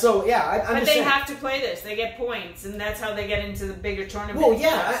 So yeah, I'm but just they saying. have to play this. They get points, and that's how they get into the bigger tournaments. Well,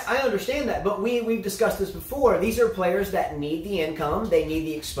 yeah, I understand that, but we've discussed this before. These are players that need the income, they need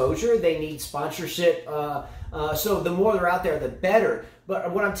the exposure, they need sponsorship. So the more they're out there, the better.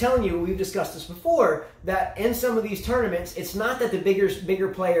 But what I'm telling you, we've discussed this before, that in some of these tournaments, it's not that the bigger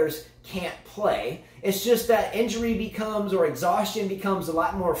players can't play. It's just that injury becomes, or exhaustion becomes a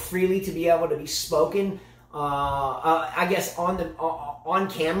lot more freely to be able to be spoken. I guess on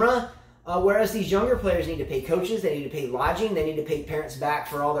camera, whereas these younger players need to pay coaches, they need to pay lodging, they need to pay parents back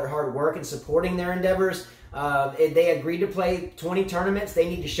for all their hard work and supporting their endeavors. If they agreed to play 20 tournaments, they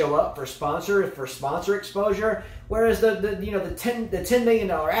need to show up for sponsor exposure. Whereas the $10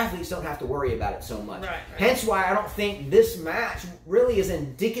 million athletes don't have to worry about it so much. Right. Hence why I don't think this match really is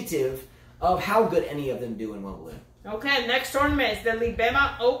indicative of how good any of them do in Wimbledon. Okay, next tournament is the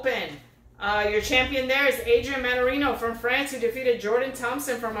Libema Open. Your champion there is Adrian Manarino from France, who defeated Jordan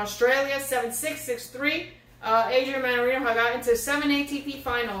Thompson from Australia, 7-6, 6-3. Adrian Manarino had got into 7 ATP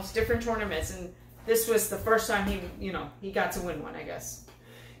finals, different tournaments, and this was the first time he got to win one, I guess.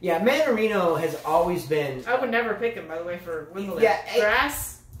 Yeah, Manarino has always been... I would never pick him, by the way, for Wimbledon. Yeah,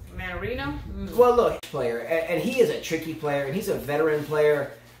 Grass, Manarino. Well, look, player, and he is a tricky player, and he's a veteran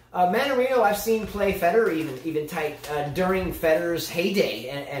player. Manarino, I've seen play Federer even tight during Federer's heyday,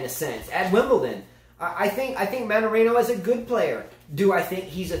 in a sense, at Wimbledon. I think Manarino is a good player. Do I think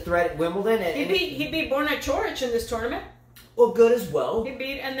he's a threat at Wimbledon? He beat Borna Coric in this tournament. Well, good as well. He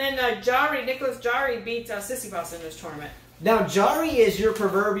beat, and then Nicholas Jarry beat Tsitsipas in this tournament. Now, Jarry is your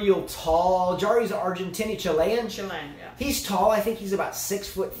proverbial tall. Jarry's an Argentinian Chilean. Chilean, yeah. He's tall. I think he's about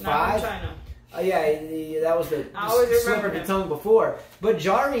 6'5". Not from China. That was the slip of the tongue before. But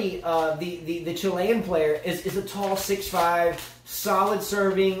Jarry, the Chilean player, is a tall 6'5", solid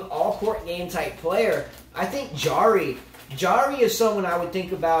serving, all-court game type player. I think Jarry is someone I would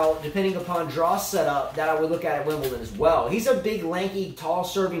think about, depending upon draw setup, that I would look at Wimbledon as well. He's a big, lanky, tall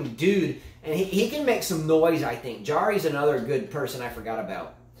serving dude, and he can make some noise, I think. Jarry's another good person I forgot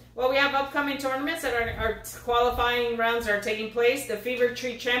about. Well, we have upcoming tournaments that are qualifying rounds are taking place. The Fever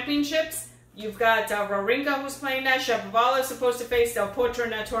Tree Championships. You've got Wawrinka, who's playing that. Shapovalov is supposed to face Del Potro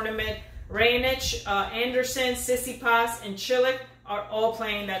in that tournament. Raonic, Anderson, Tsitsipas, and Cilic are all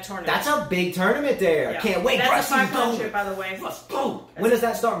playing that tournament. That's a big tournament there. Yeah. Can't wait. That's a 500, by the way. Let's go. When does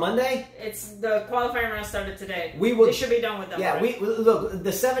that start? Monday? It's the qualifying round started today. They should be done with them. Yeah, right? Look,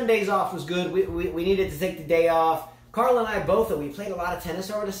 the 7 days off was good. We needed to take the day off. Carla and I both, we played a lot of tennis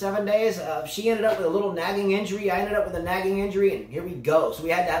over the 7 days. She ended up with a little nagging injury. I ended up with a nagging injury, and here we go. So we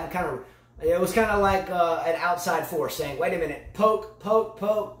had to have it was kind of like an outside force saying, wait a minute, poke, poke,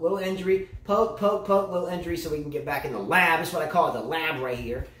 poke, little injury, poke, poke, poke, little injury, so we can get back in the lab. That's what I call it, the lab right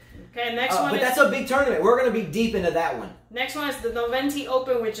here. Okay, next one. But that's a big tournament. We're going to be deep into that one. Next one is the Noventi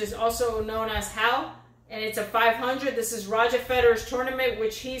Open, which is also known as HAL, and it's a 500. This is Roger Federer's tournament,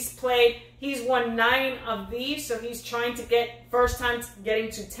 which he's played. He's won 9 of these, so he's trying to get first time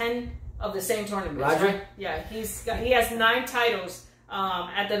getting to 10 of the same tournament. Roger? Right? Yeah, he has 9 titles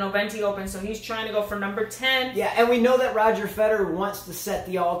at the Noventi Open, so he's trying to go for number 10. Yeah, and we know that Roger Federer wants to set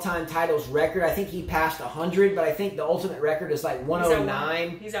the all-time titles record. I think he passed 100, but I think the ultimate record is like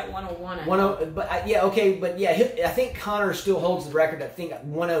 109. He's at 101. I think Connor still holds the record. I think at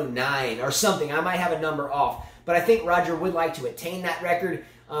 109 or something. I might have a number off, but I think Roger would like to attain that record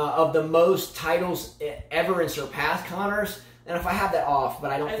of the most titles ever and surpass Connor's. And if I have that off,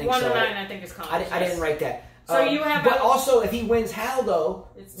 but I don't think 109, so. I think is Connor's. I didn't write that. So you have, but also if he wins HAL though,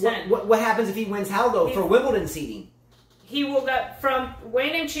 it's 10. What happens if he wins HAL though for Wimbledon seeding? He will get from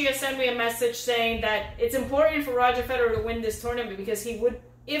Wayne and Chia sent me a message saying that it's important for Roger Federer to win this tournament because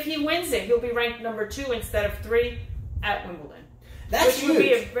if he wins it, he'll be ranked number 2 instead of 3 at Wimbledon. That's which would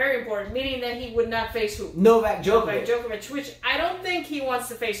be very important, meaning that he would not face who? Novak Djokovic. Novak Djokovic, which I don't think he wants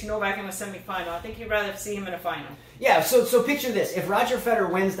to face Novak in a semifinal. I think he'd rather see him in a final. Yeah, so picture this. If Roger Federer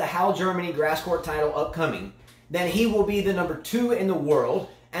wins the HAL Germany grass court title upcoming, then he will be the number 2 in the world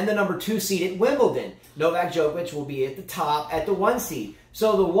and the number 2 seed at Wimbledon. Novak Djokovic will be at the top at the 1 seed.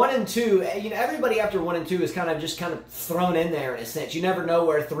 So the 1 and 2, everybody after 1 and 2 is kind of thrown in there in a sense. You never know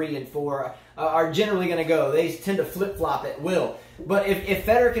where 3 and 4 are generally going to go. They tend to flip-flop at will. But if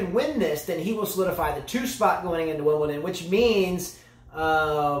Federer can win this, then he will solidify the 2 spot going into Wimbledon, which means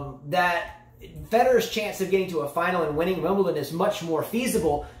that Federer's chance of getting to a final and winning Wimbledon is much more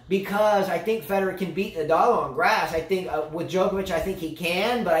feasible because I think Federer can beat Nadal on grass. I think with Djokovic, I think he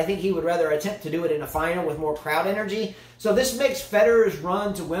can, but I think he would rather attempt to do it in a final with more crowd energy. So this makes Federer's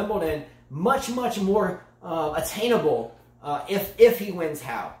run to Wimbledon much, much more attainable if he wins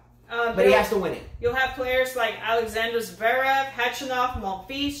HAL. But he has to win it. You'll have players like Alexander Zverev, Khachanov,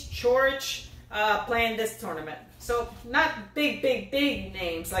 Monfils, Chorich playing this tournament. So not big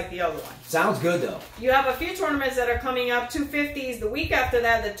names like the other one. Sounds good, though. You have a few tournaments that are coming up. 250s the week after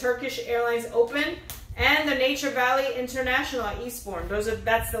that, the Turkish Airlines Open and the Nature Valley International at Eastbourne.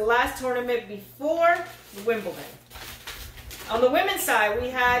 That's the last tournament before Wimbledon. On the women's side, we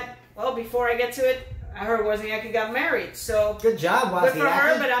had, well, before I get to it, I heard Wozniacki got married. So good job, Wozniacki. Good for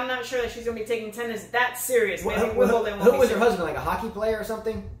her, but I'm not sure that she's going to be taking tennis that serious. Maybe Wimbledon Who was her husband, like a hockey player or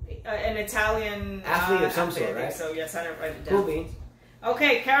something? An Italian athlete of some sort, right? So yes, I didn't write it down. Cool beans.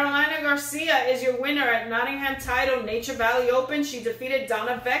 Okay, Carolina Garcia is your winner at Nottingham Title Nature Valley Open. She defeated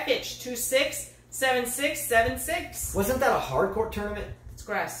Donna Vekic 2-6, 7-6, 7-6. Wasn't that a hard court tournament? It's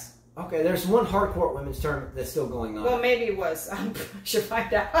grass. Okay, there's one hard court women's tournament that's still going on. Well, maybe it was. I should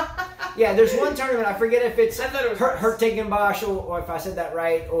find out. Yeah, there's one tournament. I forget if it's I thought it was Hertegenbosch or if I said that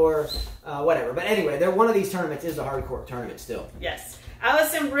right or whatever. But anyway, one of these tournaments is a hard court tournament still. Yes.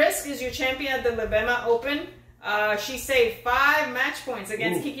 Alison Brisk is your champion at the Libema Open. She saved 5 match points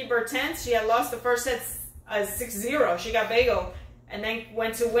against Kiki Bertens. She had lost the first set 6-0. She got bagel and then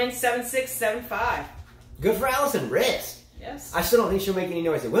went to win 7-6, 7-5. Good for Alison Brisk. Yes. I still don't think she'll make any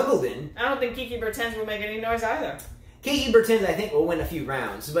noise at Wimbledon. I don't think Kiki Bertens will make any noise either. Kiki Bertens, I think, will win a few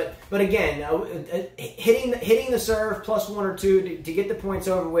rounds. But again, hitting the serve plus 1 or 2 to get the points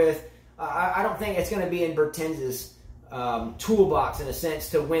over with, I don't think it's going to be in Bertens' toolbox in a sense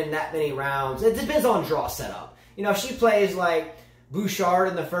to win that many rounds. It depends on draw setup. You know, if she plays like Bouchard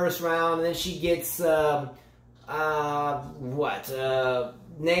in the first round and then she gets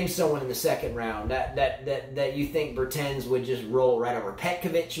name someone in the second round that you think Bertens would just roll right over.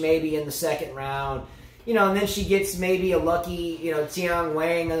 Petkovic maybe in the second round. You know, and then she gets maybe a lucky, Tian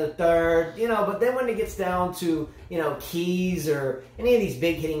Wang in the third. But then when it gets down to, Keys or any of these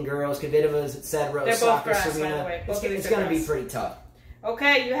big hitting girls, Kvitova, etc., they're Osaka, both grass, Serena, by the way. it's going to be pretty tough.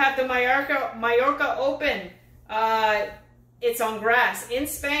 Okay, you have the Mallorca Open. It's on grass in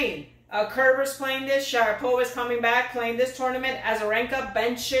Spain. Kerber's playing this. Sharapova's coming back playing this tournament. Azarenka,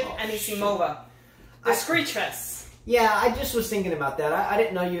 Bencic, and Isimova. The Screech Fest. Yeah, I just was thinking about that. I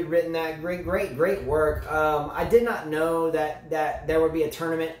didn't know you'd written that. Great work. I did not know that there would be a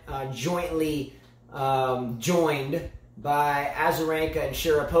tournament jointly joined by Azarenka and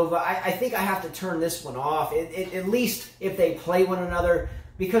Sharapova. I think I have to turn this one off, at least if they play one another,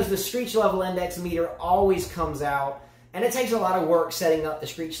 because the Screech Level Index meter always comes out. And it takes a lot of work setting up the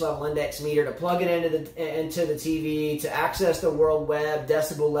Screech Level Index meter, to plug it into the TV, to access the World Web,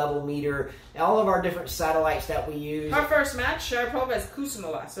 decibel level meter, all of our different satellites that we use. Our first match, Sharapova is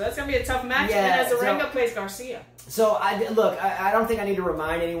Kusumova, so that's going to be a tough match. Yeah, and Azarenka plays Garcia. So, I don't think I need to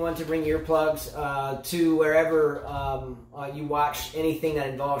remind anyone to bring earplugs to wherever you watch anything that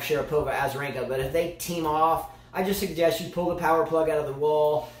involves Sharapova, Azarenka. But if they team off, I just suggest you pull the power plug out of the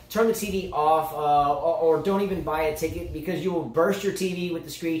wall, turn the TV off, or don't even buy a ticket, because you will burst your TV with the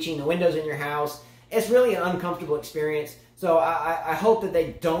screeching, the windows in your house. It's really an uncomfortable experience. So I hope that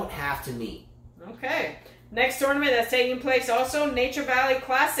they don't have to meet. Okay. Next tournament that's taking place also, Nature Valley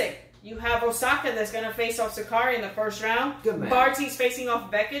Classic. You have Osaka that's going to face off Sakari in the first round. Good man. Barty's facing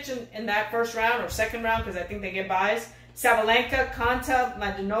off Vekic in that first round, or second round, because I think they get buys. Sabalenka, Konta,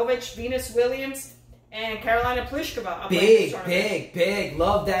 Mladenovic, Venus Williams, and Carolina Pliskova. Big.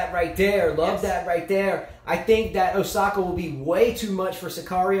 Love that right there. I think that Osaka will be way too much for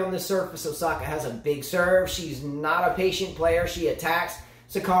Sakari on this surface. Osaka has a big serve. She's not a patient player. She attacks.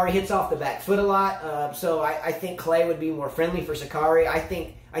 Sakari hits off the back foot a lot. So I think clay would be more friendly for Sakari. I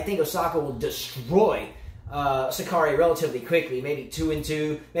think Osaka will destroy Sakari relatively quickly, maybe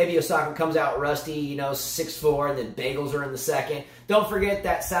 2-2. Maybe Osaka comes out rusty, 6-4, and then bagels her in the second. Don't forget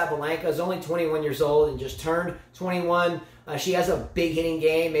that Sabalenka is only 21 years old and just turned 21. She has a big hitting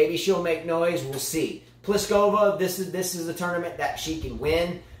game. Maybe she'll make noise. We'll see. Pliskova, this is a tournament that she can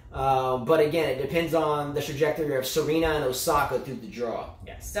win. But again, it depends on the trajectory of Serena and Osaka through the draw.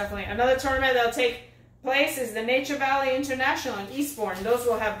 Yes, definitely. Another tournament that'll take place is the Nature Valley International in Eastbourne. Those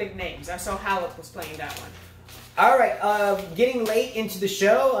will have big names. I saw Howlett was playing that one. All right, getting late into the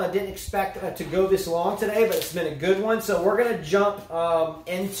show. I didn't expect to go this long today, but it's been a good one. So we're going to jump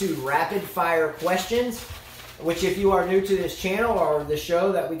into rapid fire questions, which if you are new to this channel or the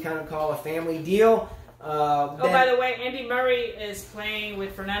show that we kind of call a family deal. By the way, Andy Murray is playing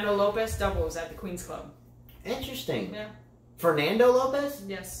with Fernando Lopez doubles at the Queen's Club. Interesting. Yeah. Fernando Lopez?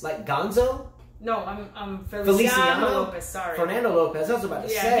 Yes. Like Gonzo? No, I'm Feliciano Lopez, sorry. Fernando Lopez, I was about to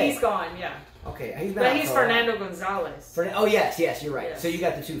say. Yeah, he's gone, yeah. Okay, he's been But he's Fernando Gonzalez. Oh, yes, you're right. Yes. So you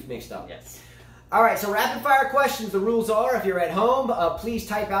got the two mixed up. Yes. All right, so rapid fire questions. The rules are, if you're at home, please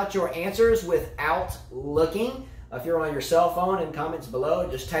type out your answers without looking. If you're on your cell phone, in comments below,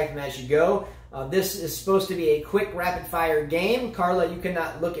 just type them as you go. This is supposed to be a quick rapid fire game. Carla, you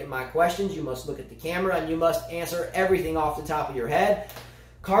cannot look at my questions. You must look at the camera, and you must answer everything off the top of your head.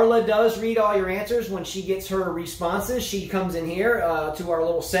 Carla does read all your answers. When she gets her responses, she comes in here to our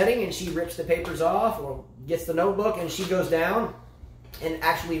little setting, and she rips the papers off or gets the notebook, and she goes down and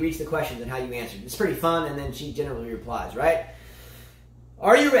actually reads the questions and how you answered. It's pretty fun, and then she generally replies, right?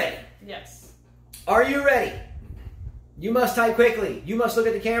 Are you ready? Yes. Are you ready? You must type quickly. You must look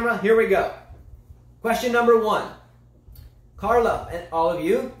at the camera. Here we go. Question number 1. Carla, and all of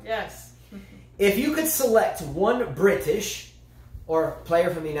you. Yes. If you could select one British or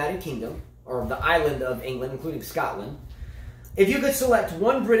player from the United Kingdom or the island of England, including Scotland, if you could select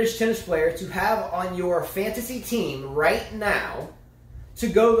one British tennis player to have on your fantasy team right now to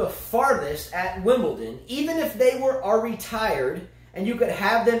go the farthest at Wimbledon, even if they are retired, and you could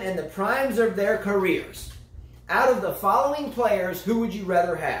have them in the primes of their careers, out of the following players, who would you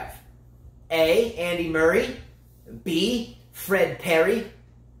rather have? A, Andy Murray. B, Fred Perry.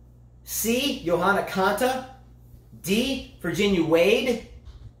 C, Johanna Konta. D, Virginia Wade.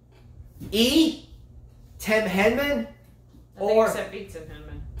 E, Tim Henman. I think you said B, Tim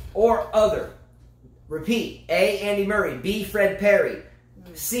Henman. Or other. Repeat. A, Andy Murray. B, Fred Perry.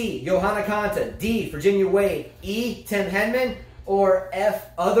 C, Johanna Konta. D, Virginia Wade. E, Tim Henman. Or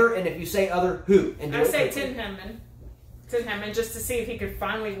F, other. And if you say other, who? And I say Tim Henman. Tim Henman, just to see if he could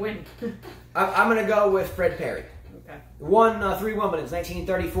finally win. I'm going to go with Fred Perry. Okay. Won 3 Wimbledons,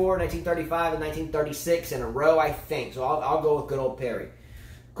 1934, 1935, and 1936 in a row, I think. So I'll go with good old Perry.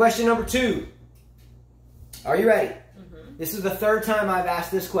 Question number 2. Are you ready? Mm-hmm. This is the 3rd time I've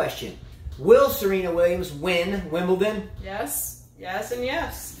asked this question. Will Serena Williams win Wimbledon? Yes. Yes and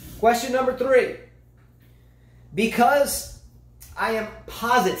yes. Question number 3. Because I am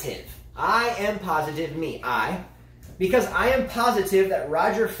positive, because I am positive that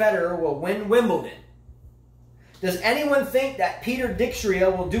Roger Federer will win Wimbledon. Does anyone think that Peter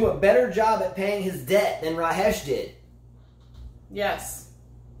Dixria will do a better job at paying his debt than Rahesh did? Yes.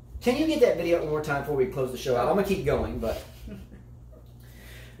 Can you get that video one more time before we close the show out? I'm going to keep going, but...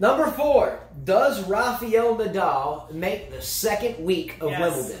 Number 4. Does Rafael Nadal make the 2nd week of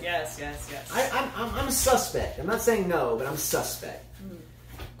Wimbledon? Yes, yes, yes. I'm a suspect. I'm not saying no, but I'm suspect.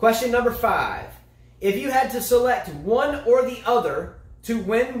 Question number 5. If you had to select one or the other to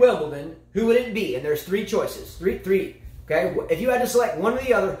win Wimbledon, who would it be? And there's 3 choices. Three. Okay? If you had to select one or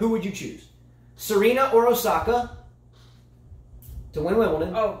the other, who would you choose? Serena or Osaka to win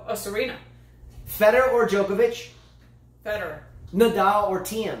Wimbledon? Oh, Serena. Federer or Djokovic? Federer. Nadal or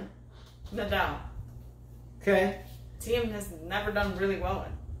Thiem? Nadal. Okay. Thiem has never done really well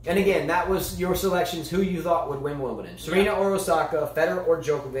in. And again, that was your selections, who you thought would win Wimbledon. Serena or Osaka, Federer or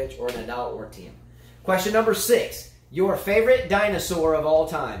Djokovic, or Nadal or Thiem. Question number 6. Your favorite dinosaur of all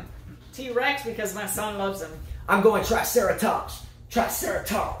time? T-Rex, because my son loves him. I'm going Triceratops.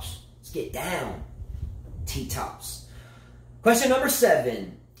 Triceratops. Let's get down. T-Tops. Question number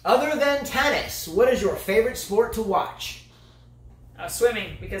 7. Other than tennis, what is your favorite sport to watch?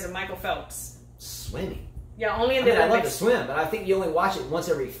 Swimming, because of Michael Phelps. Swimming? Yeah, only in the Olympics. I love to swim, but I think you only watch it once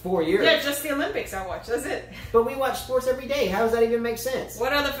every 4 years. Yeah, just the Olympics I watch. That's it. But we watch sports every day. How does that even make sense?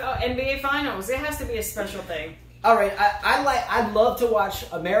 What other NBA Finals? It has to be a special thing. All right, I'd love to watch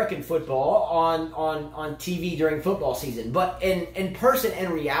American football on TV during football season, but in person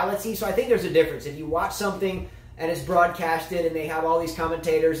and reality. So I think there's a difference. If you watch something and it's broadcasted and they have all these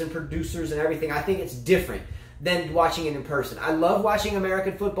commentators and producers and everything, I think it's different than watching it in person. I love watching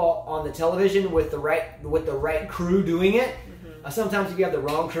American football on the television with the right crew doing it. Mm-hmm. Sometimes if you have the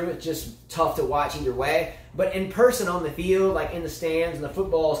wrong crew, it's just tough to watch either way. But in person on the field, like in the stands, and the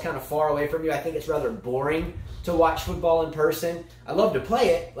football is kind of far away from you, I think it's rather boring to watch football in person. I love to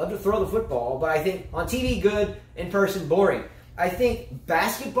play it, love to throw the football, but I think on TV, good, in person, boring. I think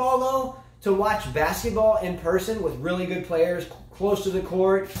basketball, though, to watch basketball in person with really good players close to the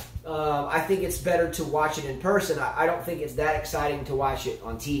court, I think it's better to watch it in person. I don't think it's that exciting to watch it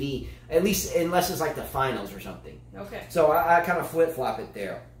on TV, at least unless it's like the finals or something. Okay. So I kind of flip-flop it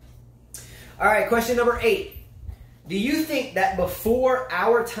there. All right, question number 8. Do you think that before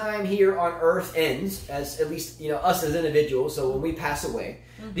our time here on Earth ends, as at least us as individuals, so when we pass away,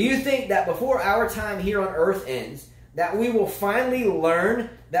 do you think that before our time here on Earth ends, that we will finally learn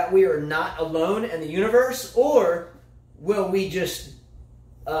that we are not alone in the universe, or will we just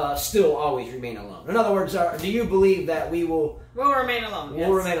still always remain alone? In other words, do you believe that we will... We'll remain alone, yes.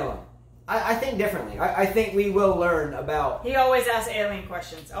 We'll remain alone. I think differently. I think we will learn about... He always asks alien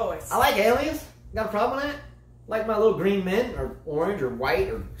questions, always. I like aliens. Got a problem with that? Like my little green men, or orange, or white,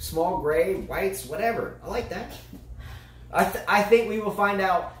 or small gray, whites, whatever. I like that. I think we will find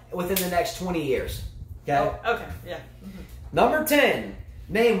out within the next 20 years. Okay? Oh, okay, yeah. Mm-hmm. Number 10.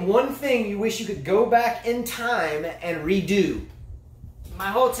 Name one thing you wish you could go back in time and redo. My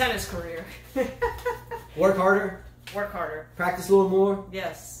whole tennis career. Work harder? Work harder. Practice a little more?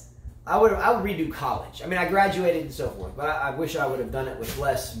 Yes. I would redo college. I mean, I graduated and so forth, but I wish I would have done it with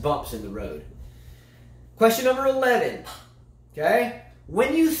less bumps in the road. Question number 11. Okay?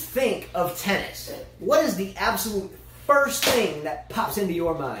 When you think of tennis, what is the absolute first thing that pops into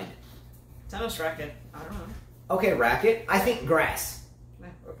your mind? Tennis racket. I don't know. Okay, racket. I think grass. Yeah,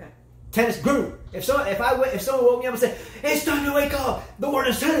 okay. Tennis groove. If someone woke me up and said, "It's time to wake up. The word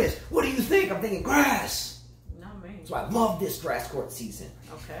is tennis," what do you think? I'm thinking grass. Not me. So I love this grass court season.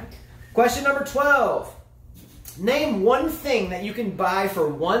 Okay. Question number 12. Name one thing that you can buy for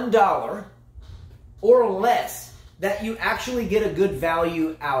 $1 or less that you actually get a good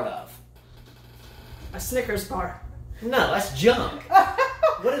value out of. A Snickers bar. No, that's junk.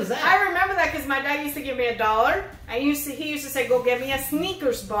 What is that? I remember that because my dad used to give me $1. He used to say, "Go get me a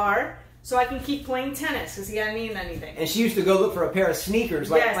Snickers bar so I can keep playing tennis," because he hadn't eaten anything. And she used to go look for a pair of sneakers,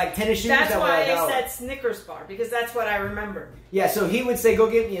 like tennis shoes. That's why I I said Snickers bar, because that's what I remember. Yeah, so he would say, "Go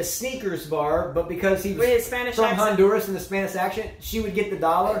get me a Sneakers bar," but because he was With his Spanish from accent. Honduras and the Spanish accent, she would get the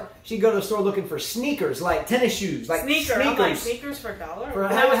 $1. She'd go to the store looking for sneakers, like tennis shoes, like Sneaker. sneakers. I'm like, sneakers for $1? For,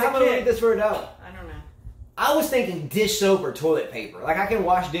 When I was how a about we kid. get this for $1? I don't know. I was thinking dish soap or toilet paper. Like I can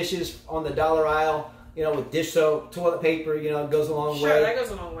wash dishes on the dollar aisle, with dish soap, toilet paper. It goes a long way. Sure, that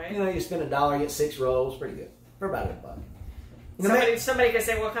goes a long way. You spend $1, you get 6 rolls, pretty good for about $1. Somebody could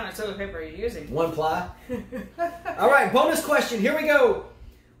say, "What kind of toilet paper are you using?" 1 ply. All right, bonus question. Here we go.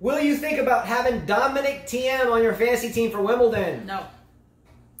 Will you think about having Dominic TM on your fantasy team for Wimbledon? No.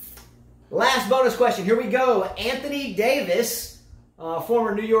 Last bonus question. Here we go. Anthony Davis,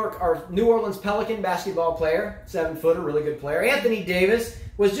 former New Orleans Pelican basketball player, 7-footer, really good player. Anthony Davis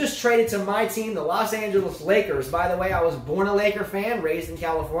was just traded to my team, the Los Angeles Lakers. By the way, I was born a Laker fan, raised in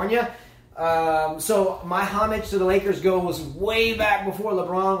California. So my homage to the Lakers goes way back before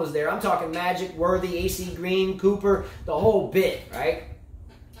LeBron was there. I'm talking Magic, Worthy, AC Green, Cooper, the whole bit, right?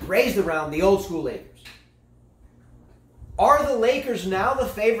 Raised around the old school Lakers. Are the Lakers now the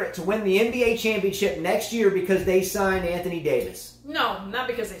favorite to win the NBA championship next year because they signed Anthony Davis? No, not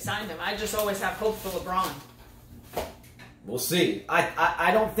because they signed him. I just always have hope for LeBron. We'll see.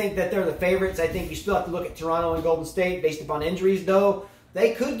 I don't think that they're the favorites. I think you still have to look at Toronto and Golden State based upon injuries, though.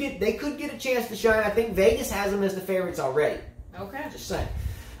 They could get a chance to shine. I think Vegas has them as the favorites already. Okay. Just saying.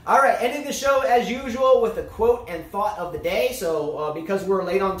 All right, ending the show as usual with the quote and thought of the day. So because we're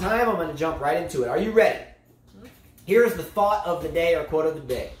late on time, I'm going to jump right into it. Are you ready? Here's the thought of the day or quote of the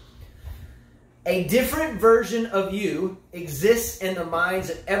day. A different version of you exists in the minds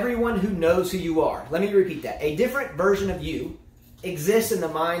of everyone who knows who you are. Let me repeat that. A different version of you exists in the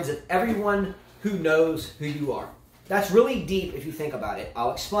minds of everyone who knows who you are. That's really deep if you think about it.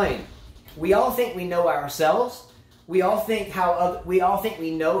 I'll explain. We all think we know ourselves. We all think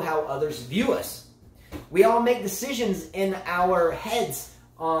we know how others view us. We all make decisions in our heads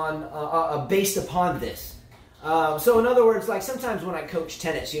on based upon this. So in other words, like sometimes when I coach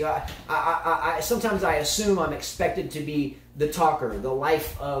tennis, sometimes I assume I'm expected to be the talker, the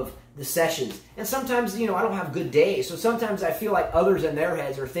life of the sessions. And sometimes, I don't have good days. So sometimes I feel like others in their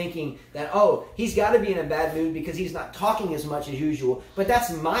heads are thinking that, oh, he's got to be in a bad mood because he's not talking as much as usual. But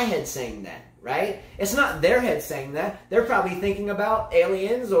that's my head saying that, right? It's not their head saying that. They're probably thinking about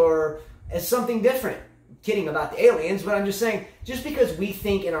aliens or something different. Kidding about the aliens, but I'm just saying, just because we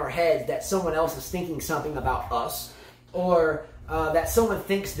think in our heads that someone else is thinking something about us, or that someone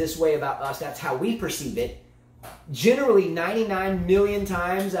thinks this way about us, that's how we perceive it. Generally, 99 million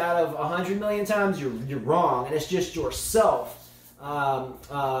times out of 100 million times, you're wrong, and it's just yourself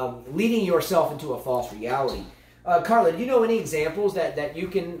leading yourself into a false reality. Carla, do you know any examples that you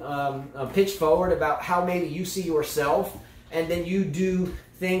can pitch forward about how maybe you see yourself, and then you do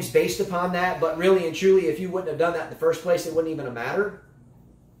things based upon that, but really and truly, if you wouldn't have done that in the first place, it wouldn't even have mattered?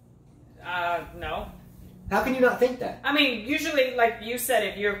 No. How can you not think that? I mean, usually, like you said,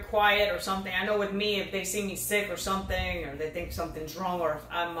 if you're quiet or something, I know with me, if they see me sick or something, or they think something's wrong, or if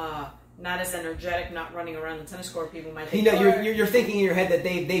I'm not as energetic, not running around the tennis court, people might think... You're thinking in your head that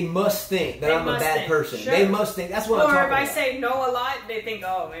they must think that I'm a bad person. Sure. They must think. That's what I'm talking about. Or if I say no a lot, they think,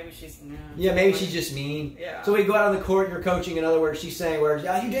 oh, maybe she's... Yeah, maybe she's just mean. Yeah. So we go out on the court, you're coaching, in other words, she's saying,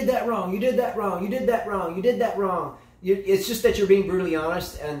 you did that wrong, you did that wrong, you did that wrong, you did that wrong. it's just that you're being brutally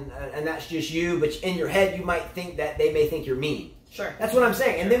honest, and that's just you. But in your head, you might think that they may think you're mean. Sure. That's what I'm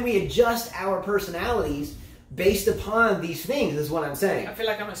saying. And then we adjust our personalities based upon these things, is what I'm saying. I feel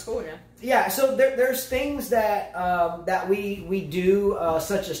like I'm in school again. Yeah, so there's things that that we do,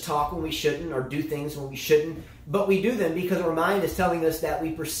 such as talk when we shouldn't, or do things when we shouldn't, but we do them because our mind is telling us that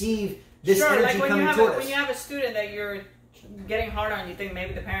we perceive this energy like coming toward us. When you have a student that you're getting hard on, you think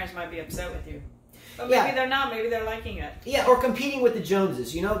maybe the parents might be upset with you. But maybe they're not. Maybe they're liking it. Yeah, or competing with the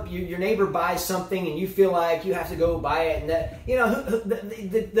Joneses. You know, your neighbor buys something and you feel like you have to go buy it. And that, you know,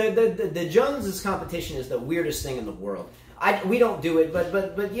 the Joneses competition is the weirdest thing in the world. We don't do it,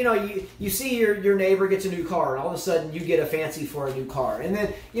 but you know, you see your neighbor gets a new car, and all of a sudden you get a fancy for a new car, and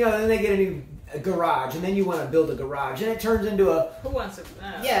then then they get a new garage, and then you want to build a garage, and it turns into a who wants it?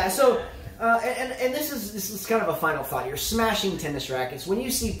 Yeah, so. And this is kind of a final thought here. Smashing tennis rackets. When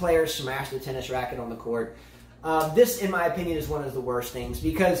you see players smash the tennis racket on the court, this, in my opinion, is one of the worst things.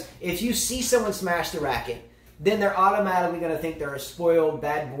 Because if you see someone smash the racket, then they're automatically going to think they're a spoiled,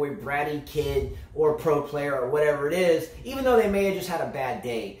 bad boy, bratty kid, or pro player, or whatever it is, even though they may have just had a bad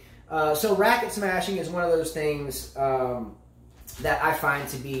day. So racket smashing is one of those things that I find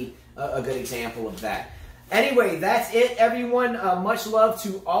to be a good example of that. Anyway, that's it, everyone. Much love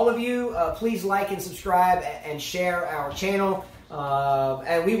to all of you. Please like and subscribe and share our channel.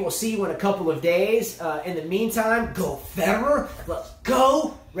 And we will see you in a couple of days. In the meantime, go Federer. Let's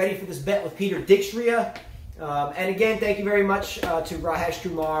go. Ready for this bet with Peter Dixria. And again, thank you very much to Rajesh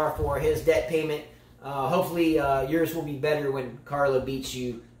Kumar for his debt payment. Hopefully, yours will be better when Carla beats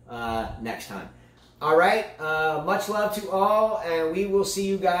you next time. All right, much love to all, and we will see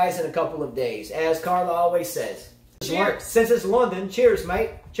you guys in a couple of days. As Carla always says, cheers. Since it's London, cheers, mate.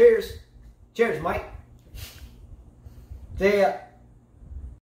 Cheers. Cheers, mate. See ya.